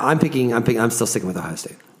I'm still sticking with Ohio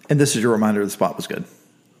State. And this is your reminder the spot was good.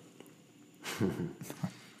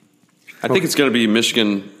 I think it's going to be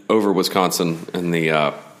Michigan over Wisconsin in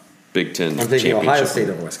the Big Ten I'm thinking championship. Ohio State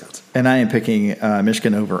over Wisconsin. And I am picking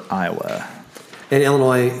Michigan over Iowa. And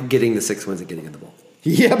Illinois getting the 6 wins and getting in the bowl.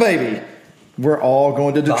 Yeah, baby. We're all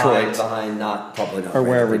going to Detroit. Behind probably not. Or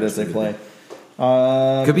wherever it is they play.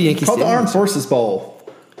 Could be Yankee called Stadium. the Armed Forces Bowl.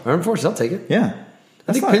 Armed Forces, I'll take it. Yeah.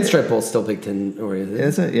 I think Pinstripe Bowl is still Big Ten oriented.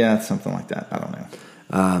 Is it? Yeah, it's something like that. I don't know.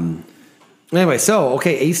 Anyway,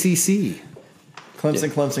 ACC.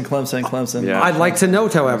 Clemson. Yeah. I'd like to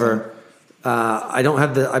note, however, I don't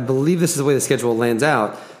have I believe this is the way the schedule lands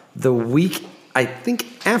out. The week, I think,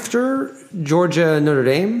 after Georgia Notre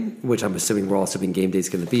Dame, which I'm assuming we're all assuming game day is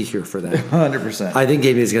going to be here for that. 100%. I think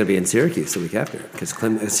game day is going to be in Syracuse the week after because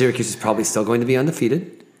Syracuse is probably still going to be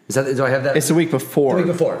undefeated. Do I have that? It's the week before.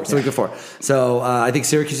 It's the week before. So I think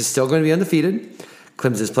Syracuse is still going to be undefeated.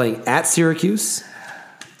 Clemson is playing at Syracuse.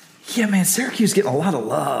 Yeah, man, Syracuse getting a lot of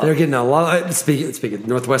love. They're getting a lot. Speaking of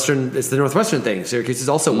Northwestern, it's the Northwestern thing. Syracuse is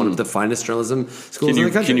also one of the finest journalism schools in the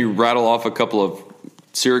country. Can you rattle off a couple of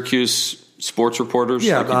Syracuse sports reporters?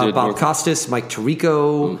 Yeah, like Bob Costas, Mike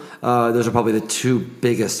Tirico. Those are probably the 2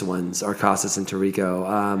 biggest ones. Are Costas and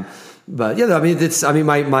Tirico. But yeah,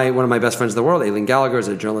 my one of my best friends in the world, Aileen Gallagher, is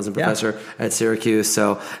a journalism professor at Syracuse.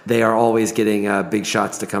 So they are always getting big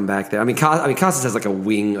shots to come back there. Costas has like a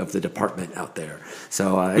wing of the department out there.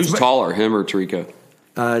 So who's taller, him or Tirico?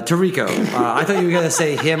 Tirico. I thought you were going to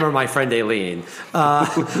say him or my friend Aileen.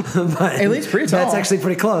 But Aileen's pretty tall. That's actually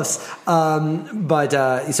pretty close.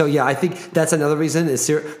 So yeah, I think that's another reason, is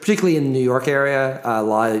particularly in the New York area, a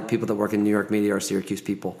lot of people that work in New York media are Syracuse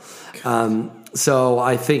people. So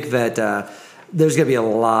I think that there's going to be a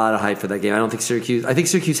lot of hype for that game. I think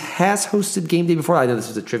Syracuse has hosted game day before. I know this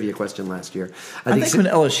was a trivia question last year. I think when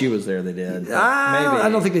LSU was there, they did. Maybe. I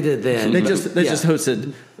don't think they did then. They just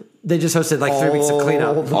hosted. They just hosted like 3 weeks of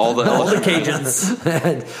cleanup. All the Cajuns.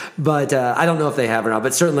 But I don't know if they have or not.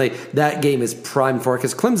 But certainly that game is primed for it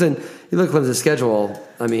because Clemson, you look at Clemson's schedule,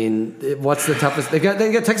 I mean, what's the toughest? They got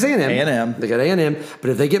Texas A&M. A&M. They got A&M.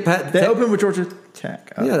 But if they get they open with Georgia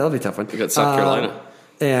Tech. Yeah, that'll be a tough one. They got South Carolina.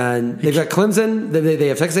 And they've got Clemson. They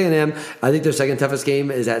have Texas A&M. I think their second toughest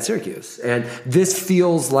game is at Syracuse. And this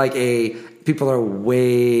feels like people are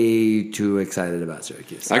way too excited about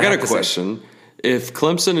Syracuse. I got a question. If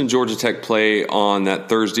Clemson and Georgia Tech play on that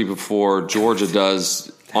Thursday before Georgia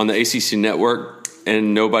does on the ACC network,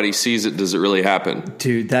 and nobody sees it, does it really happen?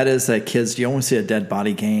 Dude, that is a kids. You almost see a dead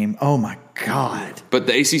body game. Oh my God! But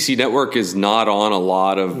the ACC network is not on a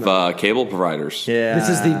lot of cable providers. Yeah,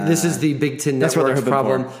 This is the Big Ten That's what they're network's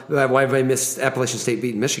hoping problem. Why everybody missed Appalachian State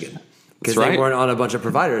beating Michigan because That's they right. weren't on a bunch of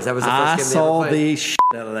providers. That was the first I game they saw ever played. the shit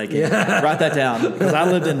out of that game. Write that down because I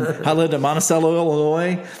lived in Monticello,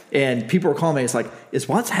 Illinois, and people were calling me. It's like, is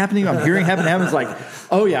what's happening? I'm hearing happen. It's like,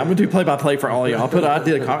 oh yeah, I'm going to do play-by-play for all of y'all.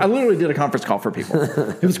 I literally did a conference call for people.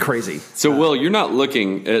 It was crazy. So, Will, you're not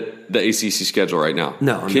looking at the ACC schedule right now.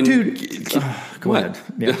 No, I'm Go ahead.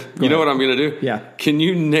 Yeah, you know what I'm going to do? Yeah. Can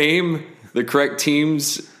you name the correct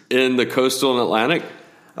teams in the Coastal and Atlantic?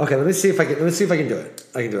 Okay, let me see if I can do it.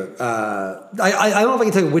 I can do it. I don't know if I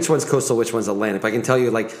can tell you which one's Coastal, which one's Atlantic. But I can tell you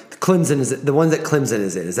like Clemson is the one that Clemson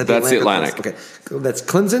is in. Is that That's the Atlantic? Atlantic. Okay, that's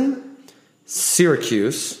Clemson,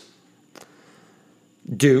 Syracuse,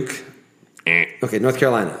 Duke. Okay, North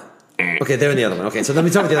Carolina. Okay, they're in the other one. Okay, so let me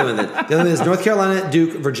start with the other one then. The other one is North Carolina,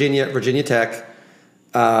 Duke, Virginia Tech.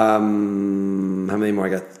 How many more I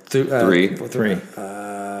got? Three.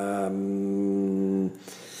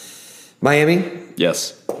 Miami,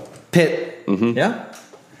 Yes. Pitt, Yeah.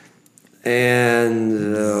 and I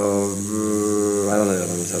don't know the other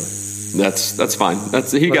ones. That's fine. He got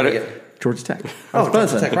What did I it. get? Georgia Tech. Oh, It's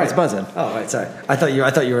buzzing. Georgia Tech, right. It's buzzing. Oh, right. Sorry, I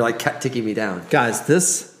thought you were like ticking me down. Guys,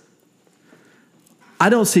 I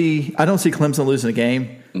don't see Clemson losing a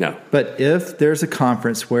game. No. But if there's a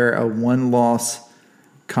conference where a one-loss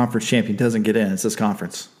conference champion doesn't get in, it's this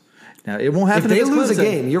conference. Now it won't happen If they it's lose a Clemson.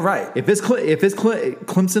 game, you're right. If it's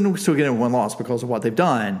Clemson, will still getting one loss because of what they've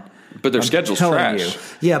done. But their I'm schedule's telling trash.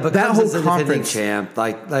 Yeah, but that Clemson's whole a defending conference champ.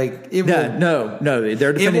 Like it Yeah, will. no, they're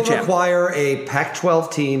It defending will champ. require a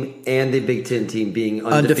Pac-12 team and a Big Ten team being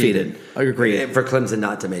undefeated. Agreed. For Clemson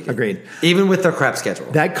not to make it. Agreed. Even with their crap schedule.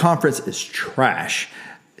 That conference is trash.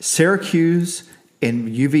 Syracuse and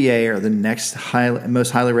UVA are the next most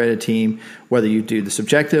highly rated team, whether you do the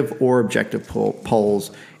subjective or objective polls.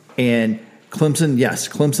 And Clemson, yes,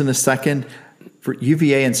 Clemson is second. For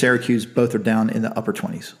UVA and Syracuse, both are down in the upper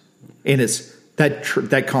 20s. And it's that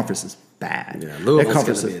conference is bad. Yeah, Louisville's that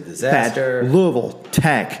conference gonna be a is disaster. bad. Louisville,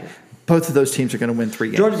 Tech, both of those teams are going to win 3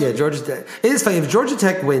 games. Georgia Tech. It is funny if Georgia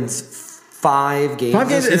Tech wins 5 games. 5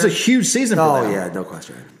 games, this it's a year- huge season for Oh them. yeah, no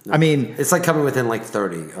question. I mean, It's like coming within like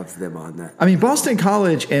 30 of them on that. I mean, Boston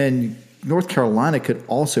College and North Carolina could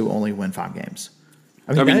also only win 5 games.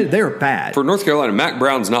 I mean, they're bad. For North Carolina, Mac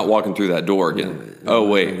Brown's not walking through that door again. Oh,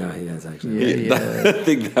 wait. No, he is actually. Yeah. I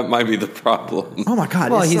think that might be the problem. Oh my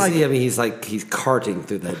God! Well, it's he's carting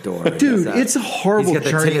through that door. dude, it's a horrible he's got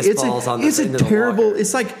the journey. tennis It's balls on it's the a end of the terrible. walker.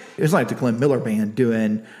 It's like the Glenn Miller Band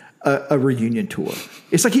doing a reunion tour.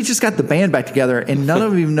 It's like he just got the band back together, and none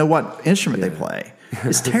of them even know what instrument they play.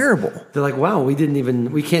 It's terrible. They're like, wow, we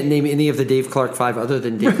can't name any of the Dave Clark 5 other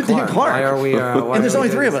than Dave Clark. Why are we? Why And there's are we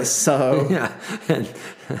only 3 of doing us, so this? Yeah.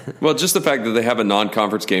 Well, just the fact that they have a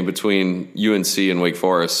non-conference game between UNC and Wake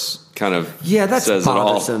Forest kind of That's says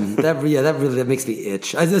bothersome. That really makes me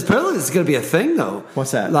itch. Apparently, this is going to be a thing, though.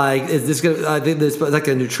 What's that? Like, is this going? I think there's like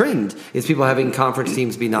a new trend is people having conference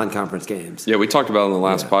teams be non-conference games. it all. Yeah, we talked about it in the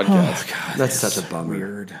last podcast. God, That's such a bummer.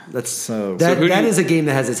 weird. That's So- that who do that you- is a game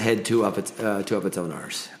that has its head too up its own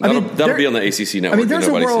arse. That'll there- be on the ACC network. I mean, there's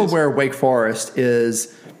a that nobody world sees. where Wake Forest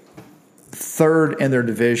is third in their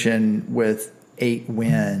division with 8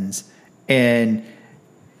 wins, and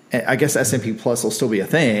I guess S&P Plus will still be a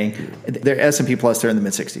thing. Their S&P Plus, they're in the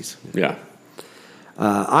mid-60s. Yeah.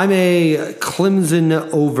 I'm a Clemson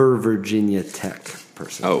over Virginia Tech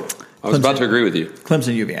person. Oh, I was about to agree with you.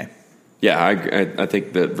 Clemson, UVA. Yeah, I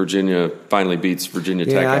think that Virginia finally beats Virginia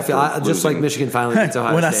Tech. Yeah, after just like losing. Michigan finally beats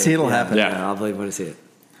Ohio When I State. see it'll happen. Yeah. I'll believe when I see it.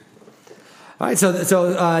 All right,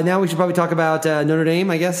 so now we should probably talk about Notre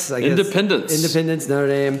Dame, I guess. Independence, Notre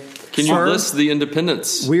Dame. Can you list the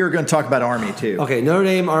independents? We are going to talk about Army, too. Okay, Notre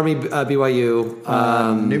Dame, Army,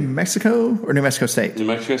 BYU. New Mexico or New Mexico State? New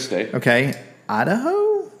Mexico State. Okay.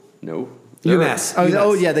 Idaho? No. UMass.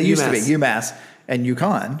 Oh, yeah, they used to be. UMass. UMass and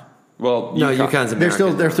UConn. Well, No, UConn's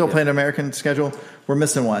American. They're still Yeah. playing American schedule. We're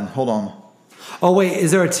missing one. Hold on. Oh, wait,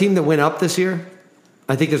 is there a team that went up this year?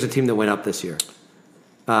 I think there's a team that went up this year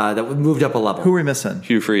that moved up a level. Who are we missing?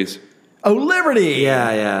 Hugh Freeze. Oh, Liberty.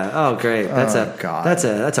 Yeah. Oh, great. That's God.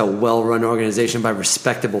 That's a well-run organization by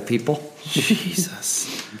respectable people.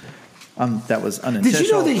 Jesus. That was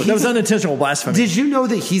unintentional. Did you know that that was unintentional blasphemy? Did you know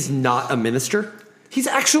that he's not a minister? He's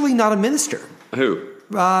actually not a minister. Who?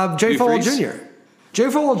 Jerry Hugh Falwell Freeze? Jr.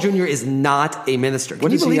 Jerry Falwell Jr. is not a minister. Can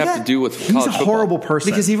What you does he believe have that? to do with He's college a football? horrible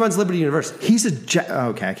person. Because he runs Liberty University. He's a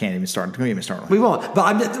okay. I can't even start. Don't even start. We won't.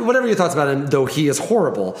 But whatever your thoughts about him, though he is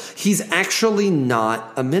horrible, he's actually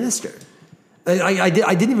not a minister. I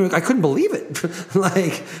didn't even. I couldn't believe it.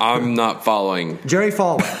 Like I'm not following. Jerry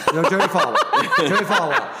Falwell. No, Jerry Falwell. Jerry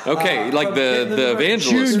Falwell. Okay, like the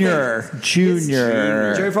evangelist.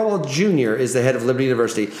 Junior. Jerry Falwell Jr. is the head of Liberty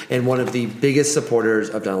University and one of the biggest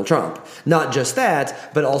supporters of Donald Trump. Not just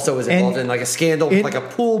that, but also is involved in like a scandal, like a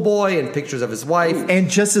pool boy and pictures of his wife. And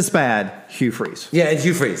just as bad, Hugh Freeze. Yeah, and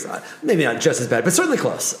Hugh Freeze. Maybe not just as bad, but certainly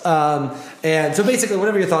close. And so basically,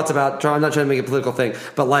 whatever your thoughts about, I'm not trying to make a political thing,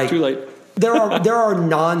 but like Too late. There are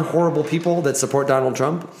non-horrible people that support Donald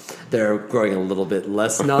Trump. They're growing a little bit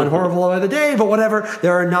less non-horrible by the day, but whatever.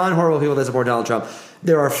 There are non-horrible people that support Donald Trump.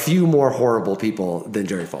 There are few more horrible people than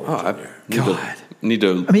Jerry Falwell Jr. Need to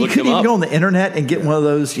I mean, look you couldn't him even up. go on the internet and get one of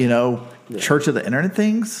those, Church of the Internet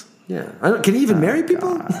things. Yeah, can he even marry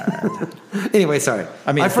people? Anyway, sorry.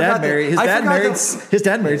 I mean, his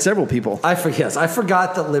dad married several people. I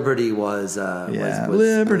forgot that Liberty was.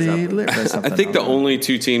 Liberty. I think the only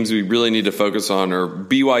two teams we really need to focus on are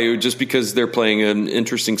BYU, just because they're playing an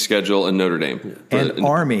interesting schedule, and Notre Dame. And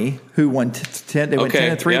Army, who won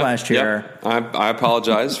 10-3 last year. Yep. I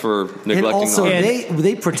apologize for neglecting. And also, them.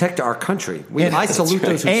 they protect our country. I salute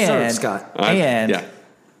those who serve, Scott.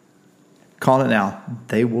 Calling it now,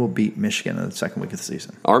 they will beat Michigan in the second week of the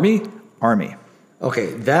season. Army. Okay,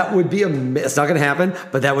 that would be it's not going to happen,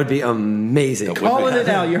 but that would be amazing. Calling it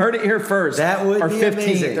now. You heard it here first. That would or be 15th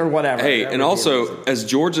amazing. Or whatever. Hey, and also, as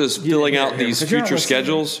Georgia's filling out these future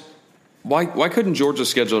schedules, why couldn't Georgia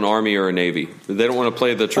schedule an Army or a Navy? They don't want to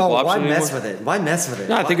play the triple option anymore? Why mess with it?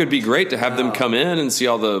 No, I think it would be great to have them come in and see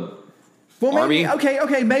all the Army.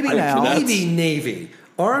 Okay, maybe now. Navy.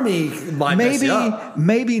 Army might mess it up.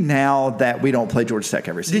 Maybe now that we don't play Georgia Tech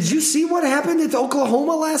every season. Did you see what happened at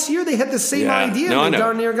Oklahoma last year? They had the same idea. No, they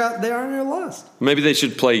darn near lost. Maybe they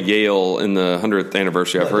should play Yale in the 100th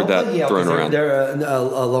anniversary. I've heard that thrown around. They're a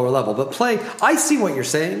lower level, but I see what you're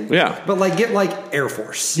saying. Yeah, but get Air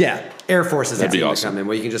Force. Yeah. Air Force is a team awesome. to come in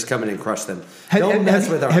where you can just come in and crush them.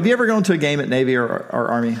 Have you ever gone to a game at Navy or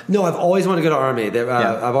Army? No, I've always wanted to go to Army.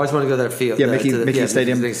 I've always wanted to go to their field. Yeah, Mickey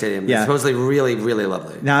Stadium. Mickey Stadium. Yeah. It's supposedly really, really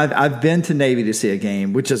lovely. Now I've been to Navy to see a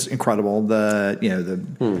game, which is incredible. The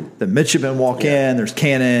midshipmen walk in. There's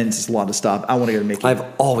cannons. It's a lot of stuff. I want to go to Mickey. I've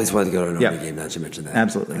always wanted to go to an Army game. Now that you mentioned that,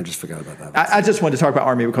 absolutely. I just forgot about that. I just wanted to talk about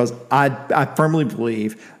Army because I firmly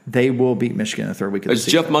believe they will beat Michigan in the third week of the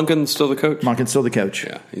season. Is Jeff Monken still the coach? Monken's still the coach.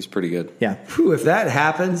 Yeah, he's pretty good. Yeah. Whew, if that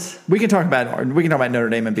happens, we can talk about Notre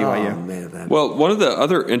Dame and BYU. Oh, man, well, one of the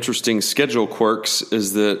other interesting schedule quirks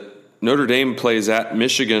is that Notre Dame plays at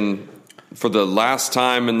Michigan for the last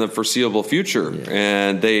time in the foreseeable future,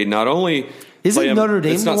 and they not only isn't Notre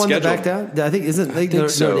Dame the one that backed out? I think Notre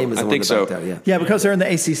Dame is the one that backed out. Yeah, because they're in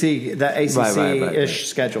the ACC, the ACC-ish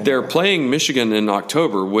schedule. They're playing Michigan in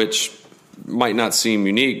October, which might not seem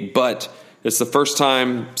unique, but it's the first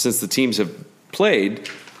time since the teams have played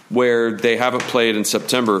where they haven't played in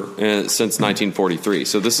September since 1943.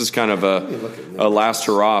 So this is kind of a last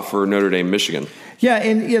hurrah for Notre Dame, Michigan. Yeah,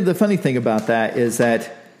 and the funny thing about that is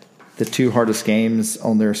that the two hardest games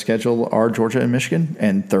on their schedule are Georgia and Michigan,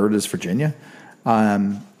 and third is Virginia.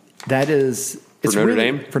 That is for Notre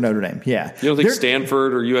Dame? For Notre Dame, yeah. You don't think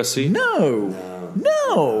Stanford or USC? No.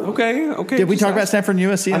 Okay. Did we talk about Stanford and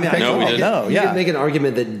USC? No, we didn't. No, you can make an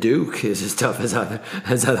argument that Duke is as tough as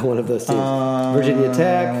either one of those teams. Virginia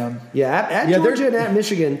Tech, at Georgia and at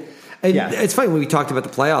Michigan. And it's funny when we talked about the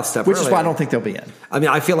playoff stuff, which is why I don't think they'll be in. I mean,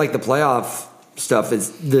 I feel like the playoff stuff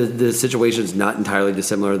is the situation is not entirely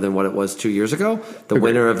dissimilar than what it was 2 years ago. The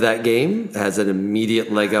winner of that game has an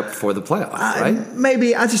immediate leg up for the playoffs, right?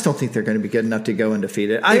 Maybe. I just don't think they're going to be good enough to go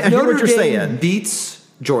undefeated. I hear what you're saying. Beats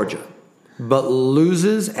Georgia, but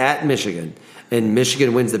loses at Michigan, and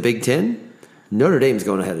Michigan wins the Big Ten, Notre Dame's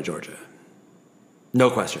going ahead of Georgia. No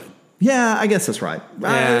question. Yeah, I guess that's right.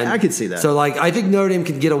 I could see that. So, I think Notre Dame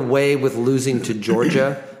could get away with losing to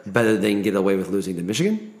Georgia better than they can get away with losing to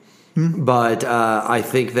Michigan. Mm-hmm. But I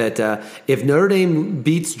think that if Notre Dame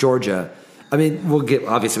beats Georgia, I mean,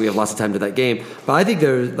 obviously we have lots of time to that game, but I think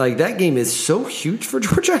that game is so huge for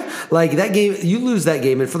Georgia. That game, you lose that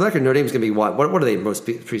game, and for the record, Notre Dame's going to be what are they most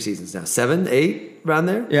preseasons now? 7, 8 around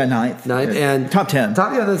there? Yeah, ninth, and top 10.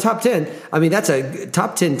 The top 10. I mean, that's a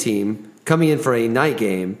top 10 team coming in for a night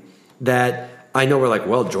game that I know we're like,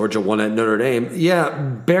 well, Georgia won at Notre Dame. Yeah,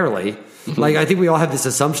 barely. I think we all have this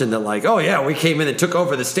assumption that we came in and took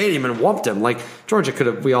over the stadium and whomped them. Georgia could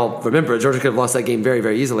have, we all remember, Georgia could have lost that game very,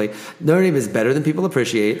 very easily. Notre Dame is better than people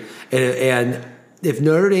appreciate. And if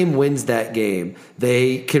Notre Dame wins that game,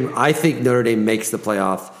 I think Notre Dame makes the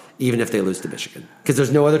playoff even if they lose to Michigan. Because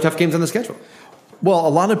there's no other tough games on the schedule. Well, a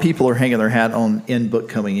lot of people are hanging their hat on in-book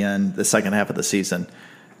coming in the second half of the season.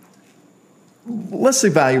 Let's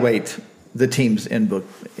evaluate the teams in book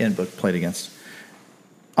played against.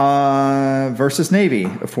 Versus Navy,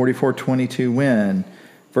 a 44-22 win.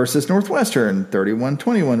 Versus Northwestern,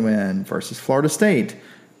 31-21 win. Versus Florida State.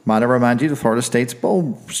 Might I remind you, the Florida State's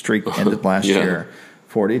bowl streak ended last year.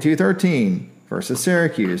 42-13. Versus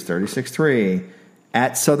Syracuse, 36-3.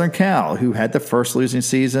 At Southern Cal, who had the first losing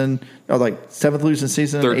season, or like seventh losing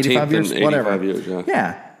season in 85 years, whatever. 85 years,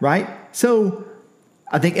 yeah, right? So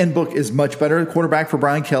I think N-Book is much better quarterback for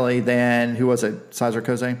Brian Kelly than, who was it, Sizer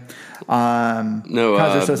Kose?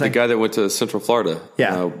 The guy that went to Central Florida.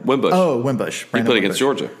 Yeah. Wimbush. Oh, Wimbush. He played against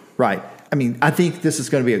Georgia. Right. I mean, I think this is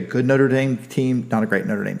going to be a good Notre Dame team, not a great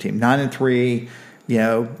Notre Dame team. 9-3,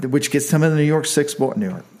 which gets some of the New York Six Bowl.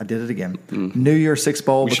 I did it again. New Year's Six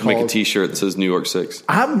Bowl. We should make a T-shirt that says New York Six.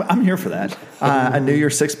 I'm here for that. A New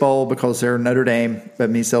Year's Six Bowl because they're Notre Dame. That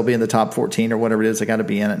means they'll be in the top 14 or whatever it is they got to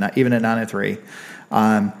be in, even at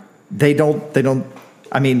 9-3. They don't.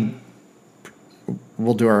 I mean,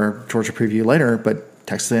 we'll do our Georgia preview later, but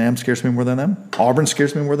Texas A&M scares me more than them. Auburn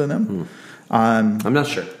scares me more than them. I'm not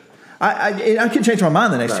sure. I can change my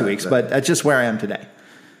mind the next 2 weeks, but that's just where I am today.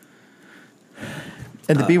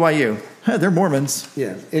 And the BYU, they're Mormons.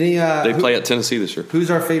 Yeah. They play at Tennessee this year.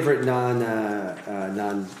 Who's our favorite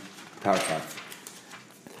non-Power 5?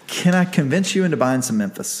 Can I convince you into buying some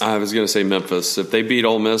Memphis? I was going to say Memphis. If they beat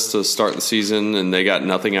Ole Miss to start the season and they got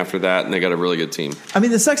nothing after that and they got a really good team. I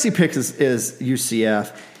mean, the sexy pick is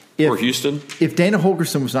UCF. Or Houston? If Dana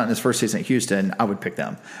Holgorsen was not in his first season at Houston, I would pick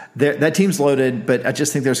them. That team's loaded, but I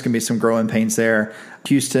just think there's going to be some growing pains there.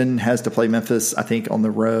 Houston has to play Memphis, I think, on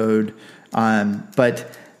the road.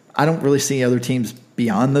 But I don't really see other teams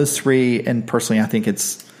beyond those three. And personally, I think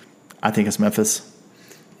it's Memphis.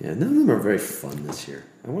 Yeah, none of them are very fun this year.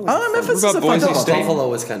 Memphis is a fun Boise State? Buffalo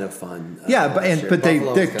was kind of fun. Yeah, but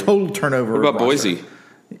they're total turnover. What about Boise?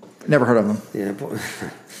 Never heard of them.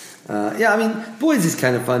 Yeah, I mean, Boise's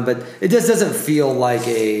kind of fun, but it just doesn't feel like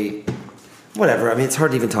a whatever. I mean, it's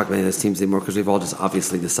hard to even talk about any of those teams anymore because we've all just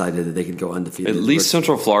obviously decided that they can go undefeated. At least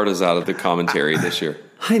Central Florida's out of the commentary this year.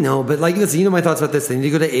 I know, but listen, my thoughts about this. They need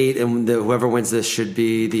to go to 8, and whoever wins this should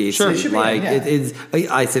be the 8th. Sure, seed.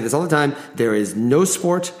 I say this all the time. There is no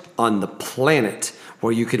sport on the planet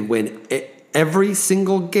where you could win every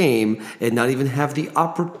single game and not even have the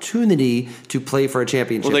opportunity to play for a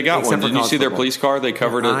championship. Well, they got one. Did you see their police car? They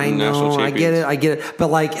covered it in national champions. I get it.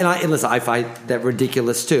 But listen, I find that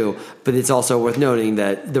ridiculous too. But it's also worth noting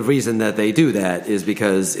that the reason that they do that is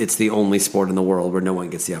because it's the only sport in the world where no one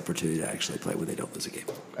gets the opportunity to actually play when they don't lose a game.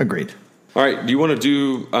 Agreed. All right. Do you want to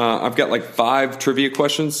do? I've got 5 trivia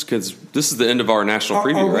questions because this is the end of our national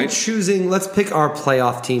preview, are we right? choosing? Let's pick our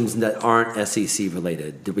playoff teams that aren't SEC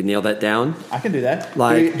related. Did we nail that down? I can do that.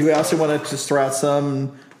 Do we also want to just throw out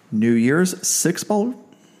some New Year's Six Bowl?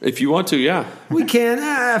 If you want to, yeah. We can.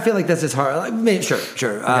 I feel like that's just hard.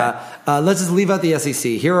 Sure. Okay. Let's just leave out the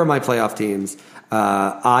SEC. Here are my playoff teams.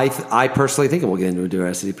 I personally think, and we'll get into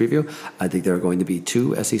our SEC preview, I think there are going to be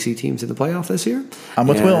 2 SEC teams in the playoff this year. I'm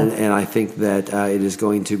with Will. And I think that it is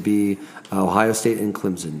going to be Ohio State and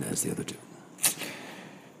Clemson as the other 2.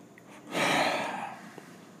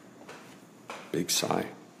 Big sigh.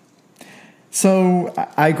 So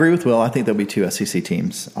I agree with Will. I think there'll be 2 SEC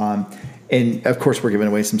teams. And, of course, we're giving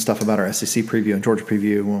away some stuff about our SEC preview and Georgia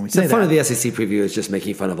preview when we say that. The fun of the SEC preview is just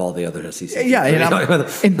making fun of all the other SEC teams. Yeah,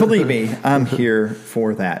 and believe me, I'm here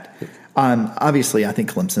for that. Obviously, I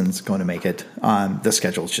think Clemson's going to make it. The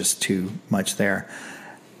schedule is just too much there.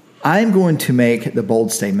 I'm going to make the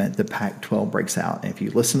bold statement the Pac-12 breaks out. And if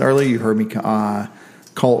you listened earlier, you heard me call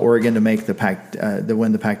Oregon to make to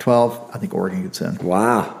win the Pac-12. I think Oregon gets in.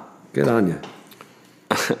 Wow. Good on you.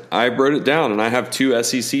 I wrote it down, and I have 2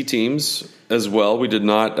 SEC teams as well. We did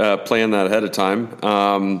not plan that ahead of time.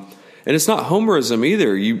 And it's not homerism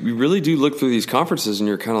either. You really do look through these conferences, and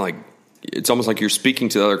you're kind of like, it's almost like you're speaking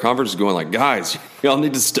to the other conferences going like, guys, y'all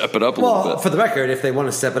need to step it up a little bit. Well, for the record, if they want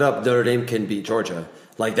to step it up, Notre Dame can beat Georgia.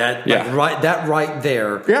 Like that, that right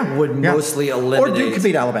there would mostly eliminate. Or Duke could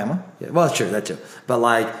beat Alabama. Yeah, well, sure, that too.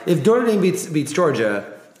 But if Notre Dame beats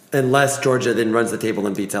Georgia, unless Georgia then runs the table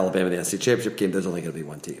and beats Alabama in the SEC championship game, there's only going to be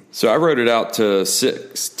 1 team. So I wrote it out to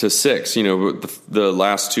 6. The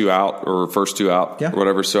last 2 out or first 2 out or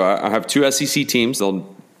whatever. So I have 2 SEC teams.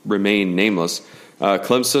 They'll remain nameless.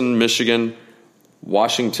 Clemson, Michigan,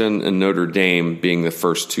 Washington, and Notre Dame being the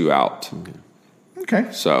first 2 out.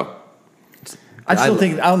 Okay. So I don't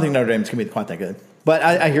think Notre Dame's going to be quite that good. But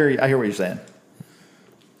I hear what you're saying.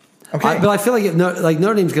 Okay. But I feel like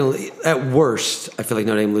Notre Dame's going to, at worst, I feel like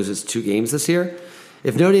Notre Dame loses 2 games this year.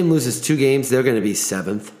 If Notre Dame loses 2 games, they're going to be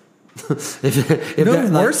 7th. Worse than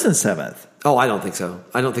 7th. Oh, I don't think so.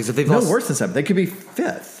 So. Worse than 7th. They could be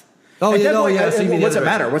 5th. Oh, At yeah, that no, point, yeah, so you mean the what's it other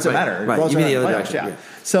matter? direction. What's it Right, matter? right. Well, You mean the other playoffs, direction, yeah.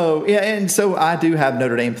 So, yeah, and so I do have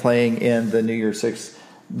Notre Dame playing in the New Year's Six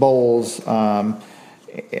bowls.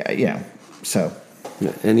 So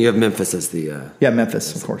Yeah, and you have Memphis as the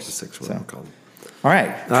Memphis, of course. the sixth So. one. Called. All right,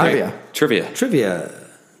 All trivia. right. Trivia.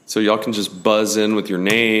 So y'all can just buzz in with your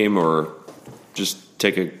name or just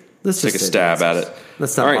take a Let's just say stab the at answers. it.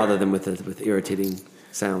 Let's not All right. bother them with irritating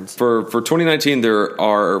sounds. For 2019, there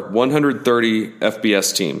are 130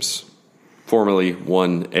 FBS teams, formerly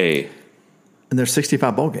 1A. And there's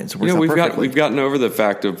 65 bowl games. So it works Yeah, out perfectly. we've gotten over the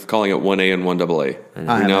fact of calling it 1A and 1AA.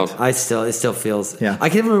 I We now haven't. It still feels. Yeah. I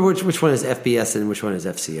can't remember which one is FBS and which one is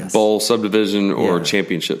FCS. bowl subdivision or Yeah.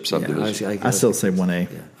 championship subdivision. I still say 1A.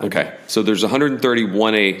 Okay, so there's 130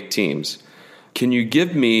 1A teams. Can you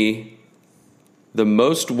give me the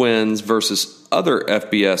most wins versus other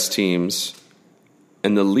FBS teams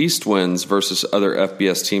and the least wins versus other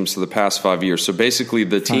FBS teams for the past 5 years? So basically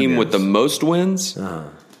the team with the most wins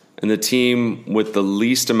and the team with the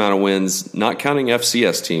least amount of wins, not counting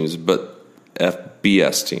FCS teams, but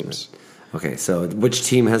FBS teams. Okay, so which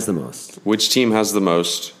team has the most? Which team has the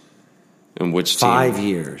most and which team 5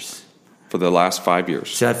 years. for the last 5 years?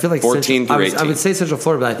 So I feel like 14 through 18. I would say Central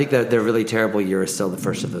Florida, but I think that their really terrible year is still the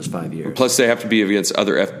first of those 5 years. Plus they have to be against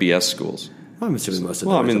other FBS schools. Well, I'm assuming most of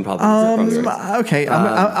Well, them I mean, are probably. Okay,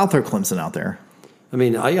 I'll throw Clemson out there. I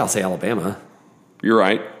mean, I'll say Alabama. You're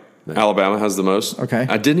right. Alabama has the most. Okay.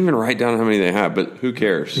 I didn't even write down how many they have, but who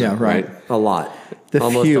cares? Yeah, right. A lot. The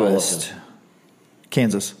Almost all of fewest. them.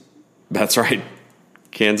 Kansas. That's right.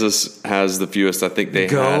 Kansas has the fewest. I think they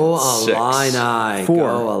Go had 6. Illini. 4.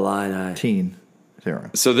 Go Illini.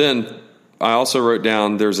 0. So then I also wrote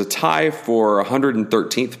down there's a tie for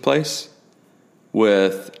 113th place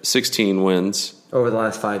with 16 wins Over the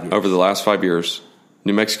last 5 years. over the last 5 years.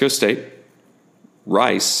 New Mexico State,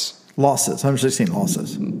 Rice. Losses. 116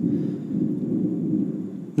 losses.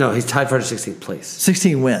 No, he's tied for 16th place.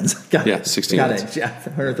 16 wins. Got Yeah, it. 16 Got wins. it. Yeah,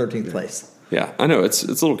 113th place. Yeah, I know. It's a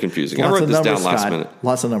little confusing. I Lots wrote of this numbers, down last Scott. minute.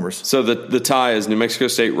 Lots of numbers. So the tie is New Mexico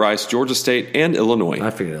State, Rice, Georgia State, and Illinois. I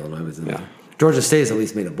figured Illinois was in there. Georgia State has at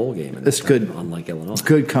least made a bowl game. It's good. Unlike Illinois. It's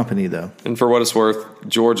good company, though. And for what it's worth,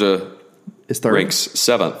 Georgia It's third. ranks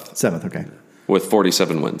 7th 7th, okay. with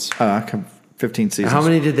 47 wins. 15 seasons. How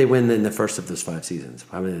many did they win in the first of those 5 seasons?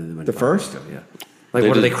 How many did they win? The 5 first? years ago? Yeah. Like, They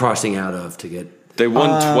what are did- they crossing out of to get? They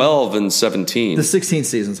won 12 and 17. The 16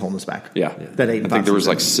 seasons holding us back. Yeah. That 8 and I 5 think there was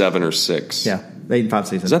season. like 7 or 6. Yeah, 8 and 5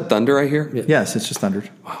 seasons. Is that Thunder I hear? Yes, it's just thundered.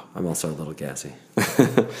 I'm also a little gassy.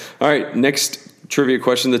 All right, next trivia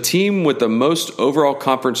question. The team with the most overall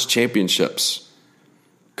conference championships.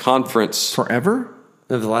 Conference Forever?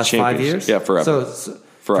 Over the last 5 Champions. years? Yeah, forever. So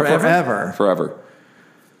Forever. Forever. Forever.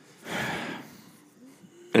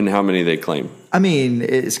 And how many they claim? I mean,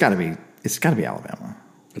 it's got to be Alabama.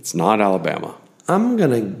 It's not Alabama. I'm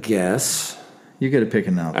going to guess. You get to pick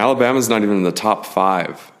it out. Alabama's not even in the top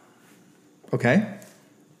 5. Okay.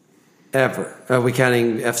 Ever. Are we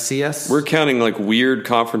counting FCS? We're counting like weird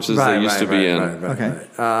conferences they used to be in. Okay.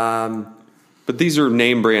 But these are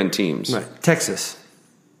name brand teams. Right. Texas.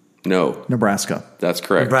 No, Nebraska. that's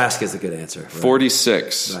correct. Nebraska is a good answer. Right.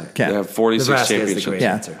 46. Right. Okay. They have 46 Nebraska is the championships. great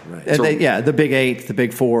Yeah. answer. Right. And the Big 8, the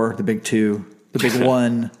Big 4, the Big 2, the Big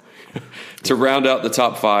 1. To round out the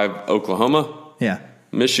top 5, Oklahoma, Yeah.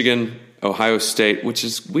 Michigan, Ohio State, which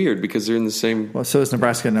is weird because they're in the same. Well, so is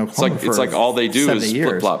Nebraska and Oklahoma. it's like all they do 70 is years.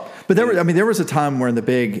 flip-flop. But there was a time where in the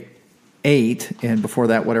Big 8, and before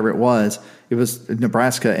that, whatever it was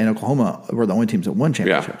Nebraska and Oklahoma were the only teams that won Yeah.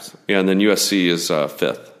 championships. Yeah, and then USC is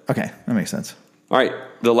 5th. Okay, that makes sense. All right.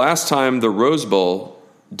 The last time the Rose Bowl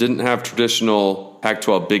didn't have traditional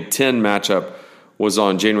Pac-12 Big Ten matchup was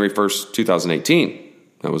on January 1st, 2018.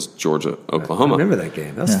 That was Georgia, Oklahoma. I remember that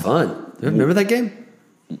game. That was fun. You remember that game?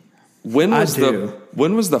 When was do.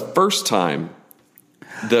 when was the first time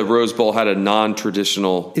the Rose Bowl had a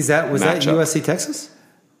non-traditional Was that matchup? USC Texas?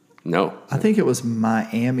 No. I think it was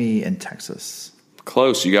Miami and Texas.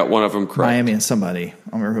 Close. You got one of them correct. Miami and somebody.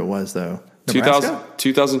 I don't remember who it was, though. Nebraska?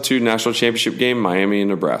 2002 National Championship game, Miami and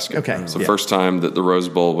Nebraska. Okay. It's the Yeah. first time that the Rose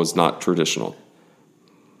Bowl was not traditional.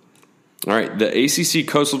 All right. The ACC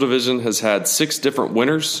Coastal Division has had 6 different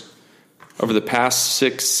winners over the past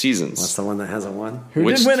 6 seasons. What's the one that hasn't won? Who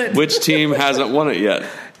didn't win it? Which team hasn't won it yet?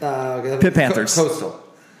 Pitt Panthers. Coastal.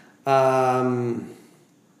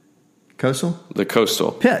 Coastal? The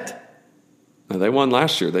Coastal. Pitt. No, they won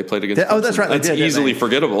last year. They played against. Oh, that's Clemson. right, they That's did, didn't easily they?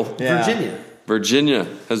 forgettable. Yeah. Virginia. Virginia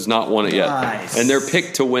has not won it yet, Nice. and they're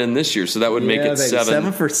picked to win this year. So that would make Yeah, it baby. 7.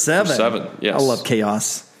 7 for 7. 7. Yes. I love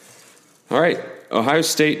chaos. All right. Ohio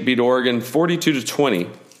State beat Oregon 42-20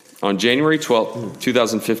 on January 12th,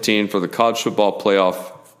 2015 for the college football playoff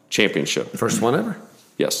championship. First one ever.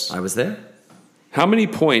 Yes. I was there. How many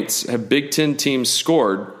points have Big Ten teams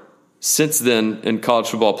scored since then in college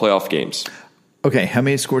football playoff games? Okay, how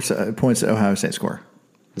many points did Ohio State score?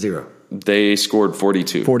 0. They scored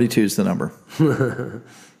 42. 42 is the number.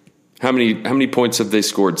 How many points have they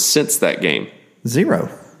scored since that game? 0.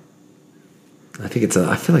 I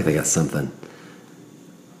feel like they got something.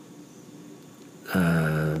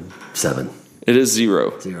 7. It is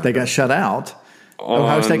 0. They got shut out.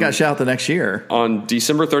 Ohio State got shut out the next year. On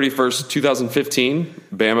December 31st, 2015,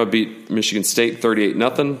 Bama beat Michigan State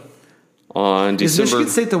 38-0. On Is December, Michigan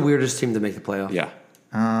State the weirdest team to make the playoff? yeah,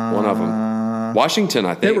 one of them. Washington,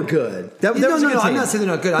 I think They were good. That was a good I'm team. not saying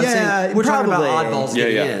they're not good. I'm Yeah, saying we're talking about probably. oddballs Yeah,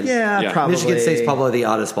 getting yeah. in. Yeah, Yeah. probably. Michigan State's probably the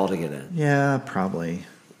oddest ball to get in. Yeah, probably.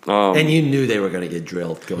 And you knew they were going to get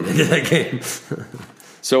drilled going into that game.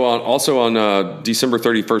 So on December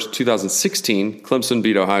 31st, 2016, Clemson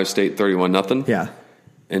beat Ohio State 31-0. Yeah.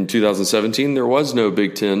 In 2017, there was no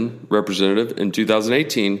Big Ten representative. In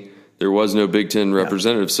 2018, there was no Big Ten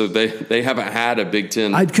representative. So they haven't had a Big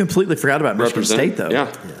Ten I'd completely forgot about Michigan State, though.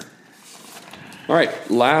 Yeah. All right,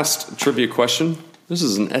 last trivia question. This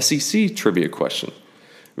is an SEC trivia question.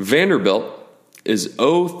 Vanderbilt is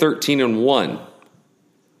 0-13-1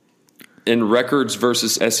 in records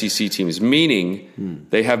versus SEC teams, meaning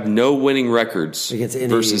they have no winning records Against any-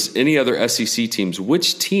 versus any other SEC teams.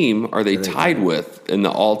 Which team are they tied with in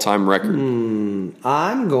the all-time record?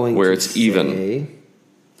 I'm going Where to it's say, even.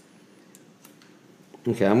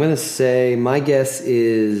 Okay, I'm going to say my guess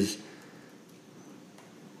is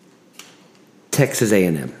Texas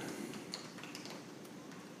A&M.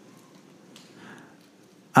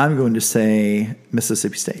 I'm going to say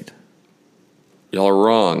Mississippi State. Y'all are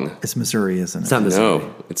wrong. It's Missouri, isn't it? It's not Missouri.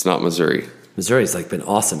 No, it's not Missouri. Missouri's been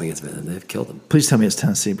awesome against them. They've killed them. Please tell me it's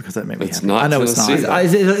Tennessee because that made me It's happy. not I know Tennessee. it's not.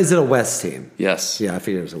 Is it a West team? Yes. Yeah, I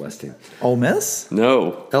figured it was a West team. Ole Miss?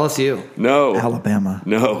 No. LSU. No. Alabama.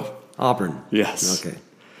 No. Auburn. Yes. Okay.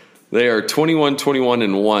 They are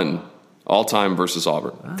 21-21-1 all-time versus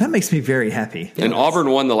Auburn. That makes me very happy. And Auburn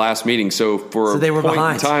won the last meeting, so for they were a point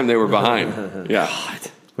behind. in time, they were behind. Yeah.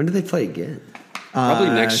 When do they play again? Probably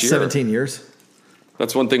next year. 17 years.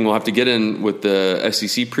 That's one thing we'll have to get in with the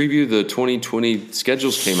SEC preview. The 2020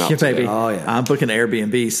 schedules came out Yeah, today. baby. Oh, yeah. I'm booking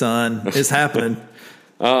Airbnb, son. It's happening.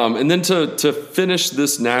 And then to finish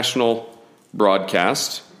this national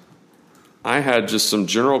broadcast, I had just some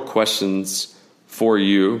general questions for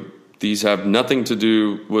you. These have nothing to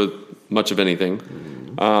do with much of anything.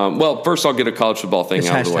 Well, first I'll get a college football thing It's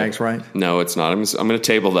out of the way. hashtags, right? No, it's not. I'm going to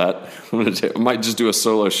table that. I might just do a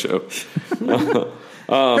solo show.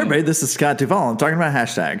 Everybody, this is Scott Duvall. I'm talking about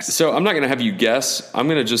hashtags. So I'm not going to have you guess. I'm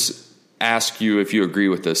going to just ask you if you agree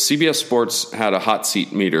with this. CBS Sports had a hot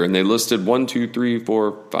seat meter, and they listed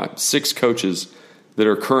 6 coaches that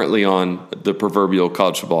are currently on the proverbial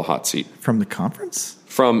college football hot seat From the conference?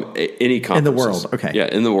 from any conference In the world, okay. Yeah,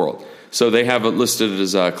 in the world. So they have it listed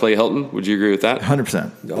as Clay Helton. Would you agree with that?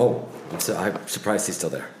 100%. Oh, I'm surprised he's still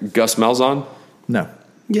there. Gus Malzahn, No.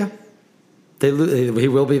 Yeah. He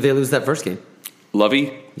will be if they lose that first game.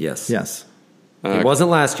 Lovey, Yes. Yes. He wasn't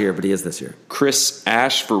last year, but he is this year. Chris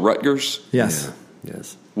Ash for Rutgers, Yes. Yeah.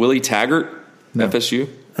 Yes. Willie Taggart, No. FSU,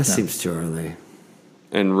 That seems too early.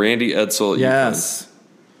 and Randy Edsall at Yes.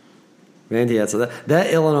 Randy Edsall.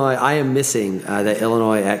 That Illinois, I am missing that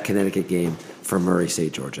Illinois at Connecticut game for Murray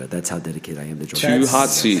State, Georgia. That's how dedicated I am to Georgia. Two hot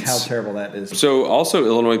seats. How terrible that is. So also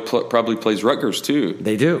Illinois probably plays Rutgers too.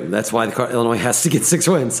 They do. That's why Illinois has to get 6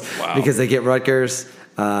 wins. Wow. Because they get Rutgers.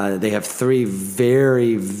 They have 3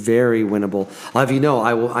 very, very winnable. I'll have you know,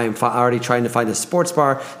 I am already trying to find a sports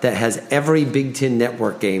bar that has every Big Ten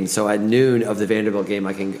Network game. So at noon of the Vanderbilt game,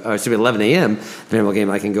 11 a.m. Vanderbilt game,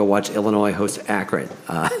 I can go watch Illinois host Akron.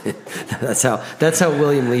 That's how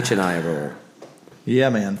William Leach and I roll. Yeah,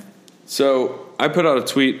 man. So I put out a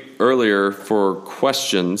tweet earlier for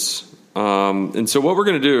questions. And so what we're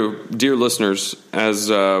going to do, dear listeners, as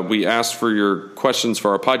we asked for your questions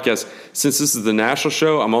for our podcast, since this is the national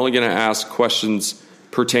show, I'm only going to ask questions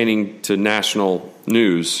pertaining to national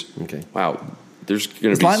news. Okay. Wow. There's going to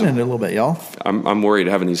It's be lightening it a little bit, y'all. I'm worried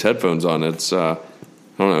having these headphones on. It's I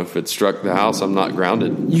don't know if it struck the house. I'm not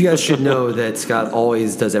grounded. You guys should know that Scott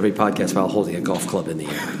always does every podcast while holding a golf club in the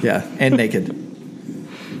air. Yeah, and naked.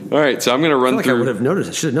 All right. So I'm going to I run feel like I through. would have noticed.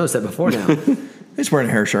 I should have noticed that before now. He's wearing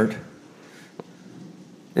a hair shirt.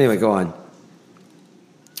 Anyway, go on.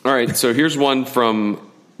 All right, so here's one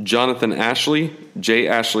from Jonathan Ashley, J.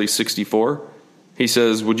 Ashley 64. He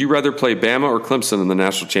says, would you rather play Bama or Clemson in the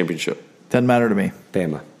national championship? Doesn't matter to me.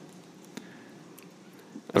 Bama.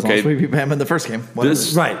 As long as we beat Bama in the first game.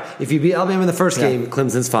 Right. If you beat Alabama in the first game,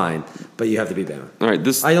 Clemson's fine, but you have to beat Bama. All right.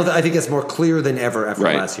 I think it's more clear than ever after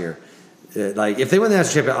last year. Like, if they win the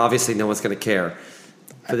national championship, obviously no one's going to care.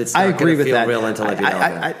 But it's not going to feel real until they beat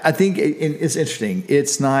Alabama. I think it's interesting.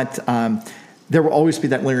 It's not there will always be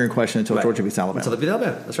that lingering question until Georgia beats Alabama. Until they beat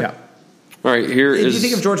Alabama. That's right. Yeah. All right, do you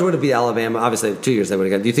think if Georgia would have beat Alabama, obviously 2 years they would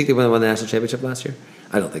have got. Do you think they would have won the national championship last year?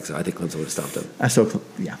 I don't think so. I think Clemson would have stopped them.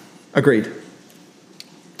 Agreed.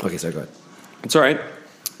 Okay, sorry, go ahead. It's all right.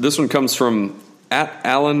 This one comes from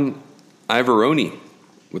 @Alan Ivoroni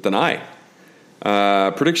with an I.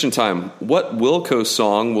 Prediction time. What Wilco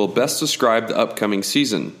song will best describe the upcoming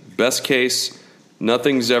season? Best case,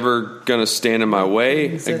 nothing's ever going to stand in my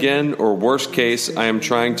way again, or worst case, I am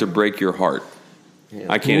trying to break your heart.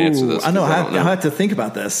 I can't answer this. I know. I have to think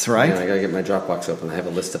about this, right? I got to get my Dropbox open. I have a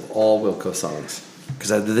list of all Wilco songs.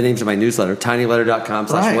 Because I did the names of my newsletter,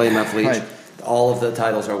 tinyletter.com/William F. Leach. Right. All of the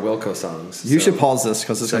titles are Wilco songs. You should pause this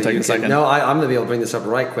because it's going to take a second. No, I'm going to be able to bring this up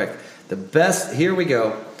right quick. The best, here we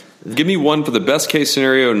go. Give me one for the best case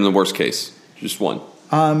scenario and the worst case. Just one.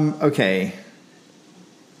 Okay.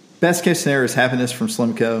 Best case scenario is Happiness from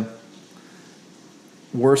Slimco.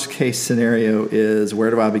 Worst case scenario is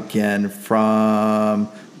Where Do I Begin from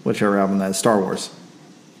whichever album that is, Star Wars.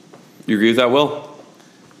 You agree with that, Will?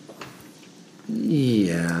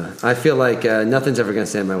 Yeah. I feel like nothing's ever going to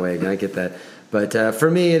stand in my way again. I get that. But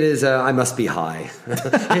for me, it is I Must Be High. if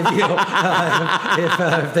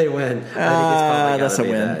they win, I think it's probably that's a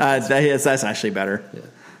win. That's actually better. Yeah.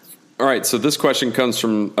 All right, so this question comes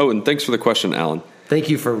from... Oh, and thanks for the question, Alan. Thank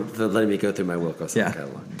you for letting me go through my Wilco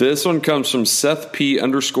catalog. This one comes from Seth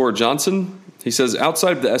P_Johnson. He says,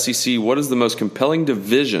 outside of the SEC, what is the most compelling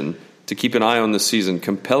division to keep an eye on this season?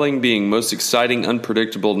 Compelling being most exciting,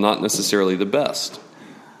 unpredictable, not necessarily the best.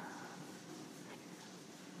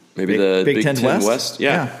 Maybe the Big Ten West?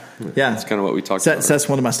 Yeah. That's kind of what we talked about. That's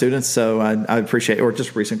one of my students, so I appreciate it. Or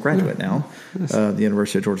just a recent graduate now, the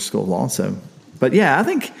University of Georgia School of Law. So, but yeah, I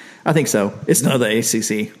think so. It's none of the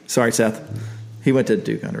ACC. Sorry, Seth. He went to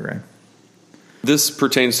Duke undergrad. This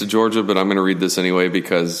pertains to Georgia, but I'm going to read this anyway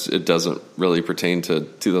because it doesn't really pertain to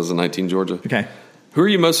 2019 Georgia. Okay. Who are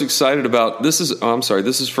you most excited about? This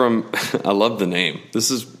is from, I love the name. This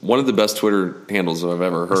is one of the best Twitter handles I've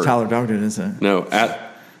ever heard. It's Tyler Dogden, isn't it? No,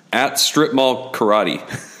 at Strip Mall Karate.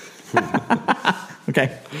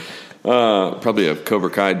 Okay. Probably a Cobra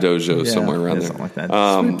Kai dojo somewhere around there. Something like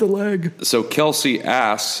that. Sweep the leg. So Kelsey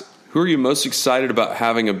asks, who are you most excited about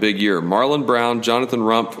having a big year? Marlon Brown, Jonathan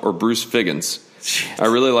Rump, or Bruce Figgins? Shit. I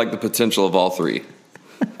really like the potential of all three.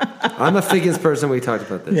 I'm a Figgins person. We talked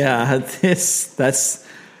about this. Yeah, that's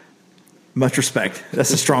much respect.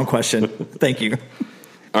 That's a strong question. Thank you.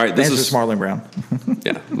 All right, this is Marlon Brown.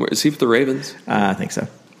 Yeah, is he with the Ravens? I think so.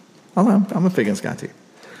 I don't know. I'm a Figgins guy too.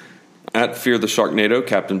 At Fear the Sharknado,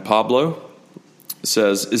 Captain Pablo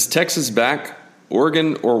says, is Texas back?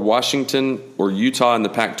 Oregon or Washington or Utah in the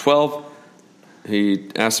Pac-12? He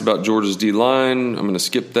asked about Georgia's D-line. I'm going to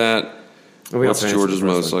skip that. What's Georgia's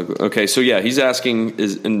most likely? Okay, so yeah, he's asking,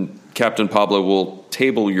 and Captain Pablo will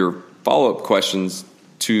table your follow-up questions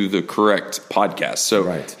to the correct podcast.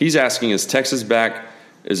 So He's asking, is Texas back?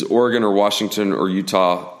 Is Oregon or Washington or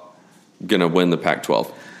Utah going to win the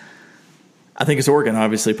Pac-12? I think it's Oregon,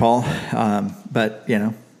 obviously, Paul. But,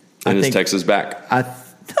 And is Texas back?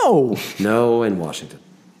 No, in Washington.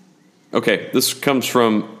 Okay, this comes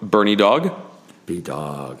from Bernie Dog.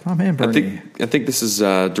 B-Dog. Oh, man, Bernie. I think this is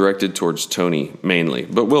directed towards Tony mainly,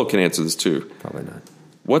 but Will can answer this too. Probably not.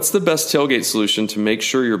 What's the best tailgate solution to make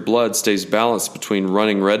sure your blood stays balanced between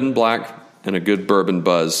running red and black and a good bourbon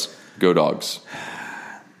buzz? Go Dogs.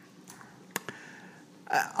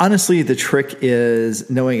 Honestly, the trick is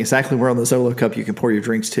knowing exactly where on the Zolo cup you can pour your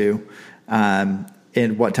drinks to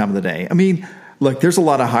and what time of the day. I mean, look, there's a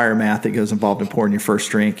lot of higher math that goes involved in pouring your first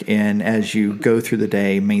drink. And as you go through the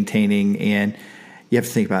day, maintaining, and you have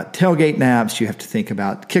to think about tailgate naps. You have to think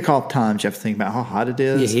about kickoff times. You have to think about how hot it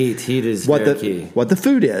is. Yeah, heat is very key. What the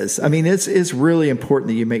food is. I mean, it's really important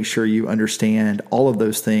that you make sure you understand all of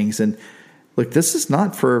those things. And look, this is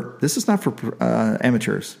not for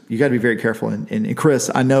amateurs. You got to be very careful. And Chris,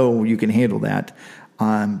 I know you can handle that,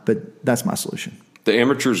 but that's my solution. The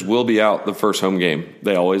amateurs will be out the first home game.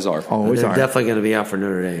 They always are. Always They're are. Definitely going to be out for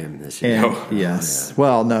Notre Dame this year. Yes. Yeah.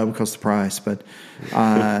 Well, no, because of the price, but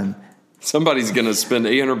somebody's going to spend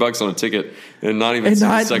 $800 on a ticket and not even see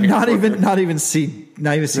the second quarter. Not even see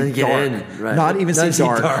dark. Right. Not even see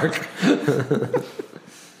dark.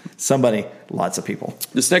 Somebody, lots of people.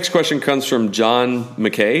 This next question comes from John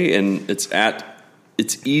McKay, and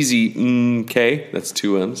it's easy MK. That's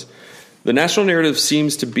 2 M's. The national narrative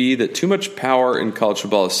seems to be that too much power in college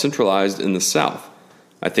football is centralized in the South.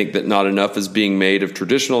 I think that not enough is being made of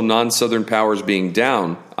traditional non-Southern powers being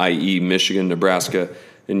down, i.e. Michigan, Nebraska,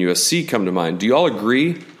 and USC come to mind. Do you all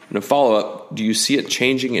agree? And a follow-up, do you see it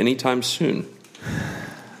changing anytime soon?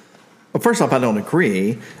 Well, first off, I don't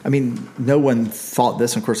agree. I mean, no one thought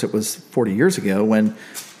this. Of course, it was 40 years ago when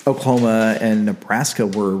Oklahoma and Nebraska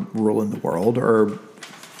were ruling the world, or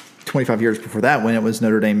 25 years before that when it was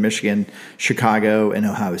Notre Dame, Michigan, Chicago, and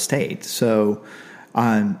Ohio State. So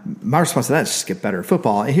my response to that is just get better at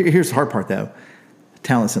football. Here's the hard part, though.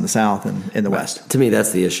 Talent's in the South and in the West. To me,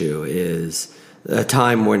 that's the issue, is a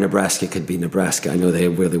time where Nebraska could be Nebraska. I know they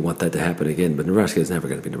really want that to happen again, but Nebraska is never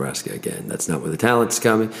going to be Nebraska again. That's not where the talent's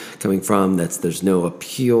coming from. There's no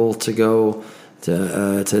appeal to go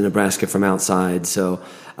to Nebraska from outside. So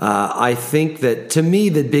I think that, to me,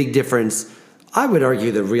 the big difference, I would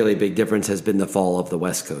argue the really big difference has been the fall of the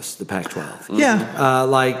West Coast, the Pac-12.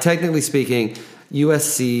 Yeah. Technically speaking,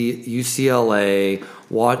 USC, UCLA,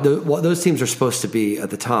 those teams are supposed to be at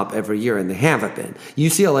the top every year, and they haven't been.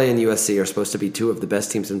 UCLA and USC are supposed to be two of the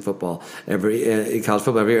best teams in football in college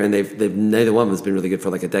football every year, and neither one of them has been really good for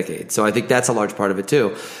like a decade. So I think that's a large part of it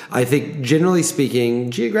too. I think generally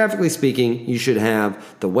speaking, geographically speaking, you should have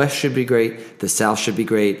the West should be great, the South should be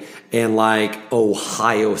great, and like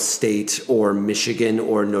Ohio State or Michigan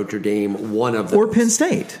or Notre Dame, one of them, or Penn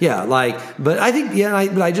State. Yeah, but I think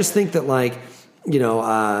but I just think that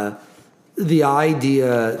the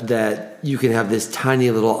idea that you can have this tiny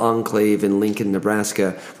little enclave in Lincoln,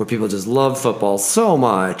 Nebraska, where people just love football so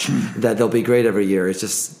much that they'll be great every year,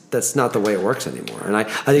 that's not the way it works anymore. And I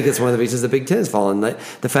think that's one of the reasons the Big Ten has fallen.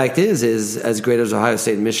 The fact is as great as Ohio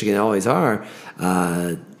State and Michigan always are,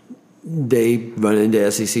 they run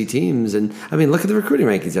into SEC teams. And, I mean, look at the recruiting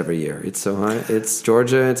rankings every year. It's Ohio, it's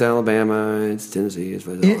Georgia, it's Alabama, it's Tennessee.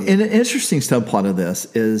 And an interesting subplot of this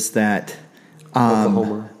is that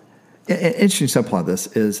Oklahoma. An interesting subplot of this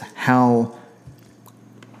is how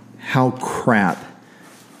crap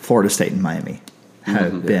Florida State and Miami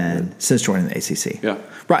have been since joining the ACC. Yeah.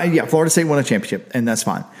 Right. Yeah. Florida State won a championship, and that's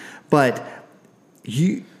fine. But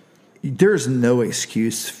there's no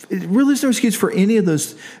excuse. Really, there's no excuse for any of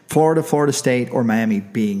those Florida State, or Miami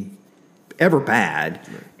being ever bad,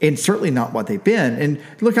 and certainly not what they've been. And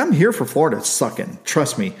look, I'm here for Florida sucking.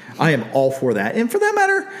 Trust me, I am all for that. And for that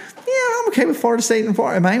matter, I'm okay with Florida State and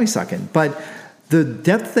Miami sucking. But the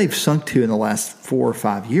depth they've sunk to in the last 4 or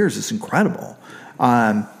 5 years is incredible.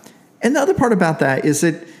 And the other part about that is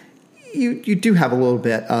that you do have a little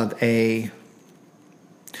bit of a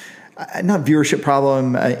not viewership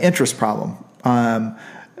problem, interest problem. The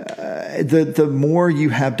more you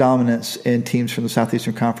have dominance in teams from the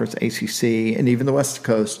Southeastern Conference, ACC, and even the West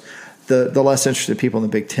Coast, the less interested people in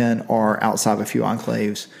the Big Ten are outside of a few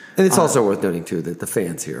enclaves. And it's also worth noting, too, that the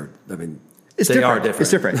fans here, I mean, they are different.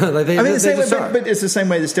 It's different. But it's the same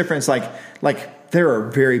way that's different. It's like there are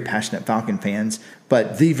very passionate Falcon fans,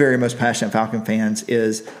 but the very most passionate Falcon fans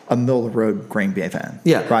is a middle-of-the-road Green Bay fan.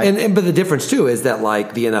 Yeah, right? But the difference, too, is that,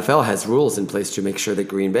 like, the NFL has rules in place to make sure that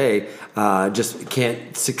Green Bay just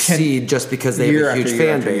can't succeed just because they have a huge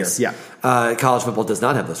fan base. Yeah. College football does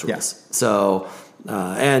not have those rules. Yeah. So,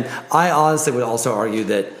 and I honestly would also argue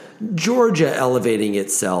that Georgia elevating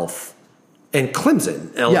itself and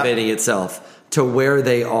Clemson elevating itself to where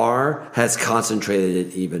they are has concentrated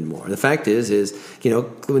it even more. The fact is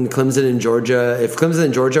when Clemson and Georgia, if Clemson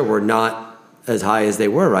and Georgia were not as high as they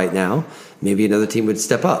were right now, maybe another team would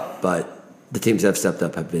step up. But the teams that have stepped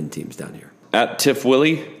up have been teams down here. At Tiff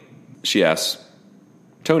Willie, she asks,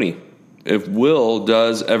 Tony, if Will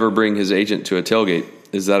does ever bring his agent to a tailgate,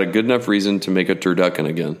 is that a good enough reason to make a turducken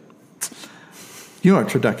again? You know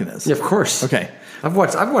what turducken is? Yeah, of course. Okay. I've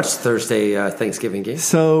watched Thursday Thanksgiving games.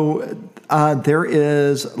 So there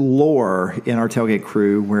is lore in our tailgate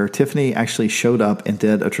crew where Tiffany actually showed up and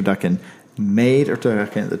did a turducken, made a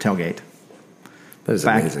turducken at the tailgate. That is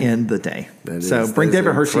back amazing. in the day. Bring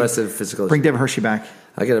David Hershey. Impressive physical. Bring David Hershey back.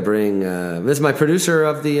 I got to bring. This is my producer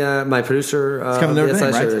of the. My producer. It's coming to Notre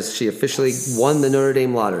Dame, right? She officially won the Notre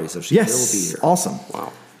Dame lottery, so she will be here. Awesome.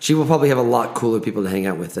 Wow. She will probably have a lot cooler people to hang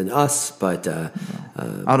out with than us, but I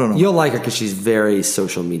don't know. You'll like her because she's very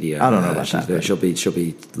social media. I don't know about that. She'll be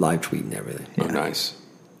live tweeting everything. Yeah. Oh, nice.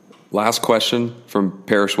 Last question from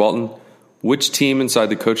Parrish Walton: which team inside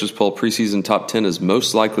the coaches poll preseason top 10 is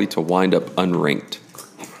most likely to wind up unranked?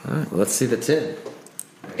 All right, well, let's see the 10.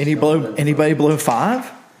 Anybody below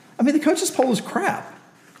 5? I mean, the coaches poll is crap.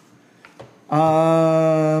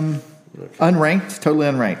 Unranked, totally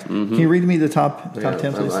unranked. Mm-hmm. Can you read me the top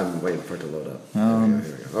 10, please? I'm waiting for it to load up.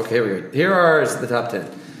 Here we go. Okay, here we go. Here are the top 10.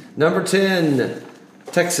 Number 10,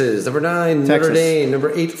 Texas. Number 9, Texas. Notre Dame.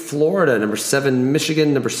 Number 8, Florida. Number 7,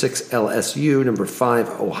 Michigan. Number 6, LSU. Number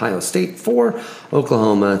 5, Ohio State. 4,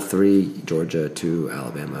 Oklahoma. 3, Georgia. 2,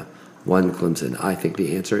 Alabama. 1, Clemson. I think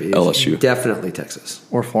the answer is LSU. Definitely Texas.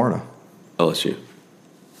 Or Florida. LSU.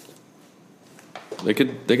 They could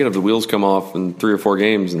have the wheels come off in 3 or 4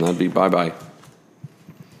 games, and that'd be bye-bye.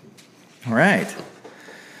 All right.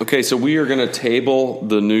 Okay, so we are going to table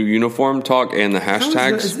the new uniform talk and the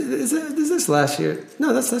hashtags. Is this last year?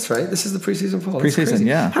 No, that's right. This is the preseason poll. That's Preseason, crazy.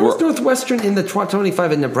 yeah. How is Northwestern in the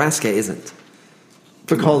 25 and Nebraska isn't?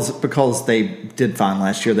 Because they did fine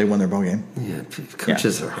last year. They won their bowl game. Yeah,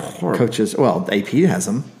 coaches are horrible. Coaches, well, AP has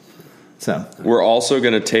them. So We're also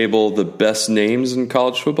going to table the best names in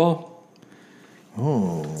college football.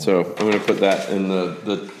 Oh. So I'm going to put that in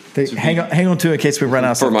the hang on to it in case we run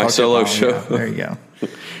out of For stuff to my talk solo about. show. Yeah, there you go.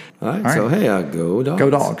 All right, so hey, go Dogs. Go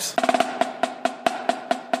Dogs.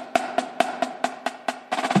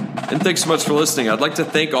 And thanks so much for listening. I'd like to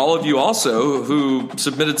thank all of you also who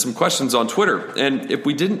submitted some questions on Twitter. And if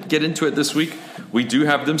we didn't get into it this week, we do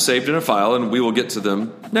have them saved in a file, and we will get to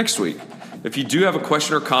them next week. If you do have a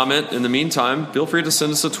question or comment in the meantime, feel free to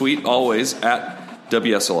send us a tweet always at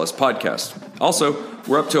WSLS Podcast. Also,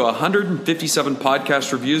 we're up to 157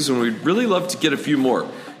 podcast reviews, and we'd really love to get a few more.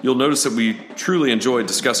 You'll notice that we truly enjoy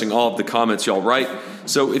discussing all of the comments y'all write.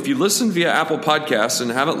 So if you listen via Apple Podcasts and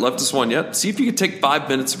haven't left us one yet, see if you could take 5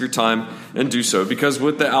 minutes of your time and do so. Because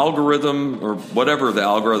with the algorithm, or whatever the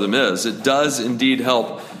algorithm is, it does indeed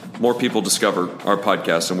help more people discover our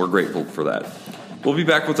podcast, and we're grateful for that. We'll be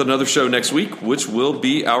back with another show next week, which will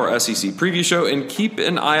be our SEC preview show. And keep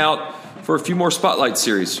an eye out for a few more Spotlight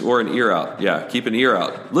series, or an ear out. Yeah, keep an ear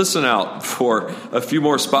out. Listen out for a few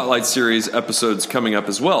more Spotlight series episodes coming up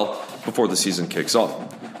as well before the season kicks off.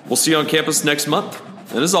 We'll see you on campus next month.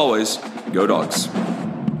 And as always, go Dogs.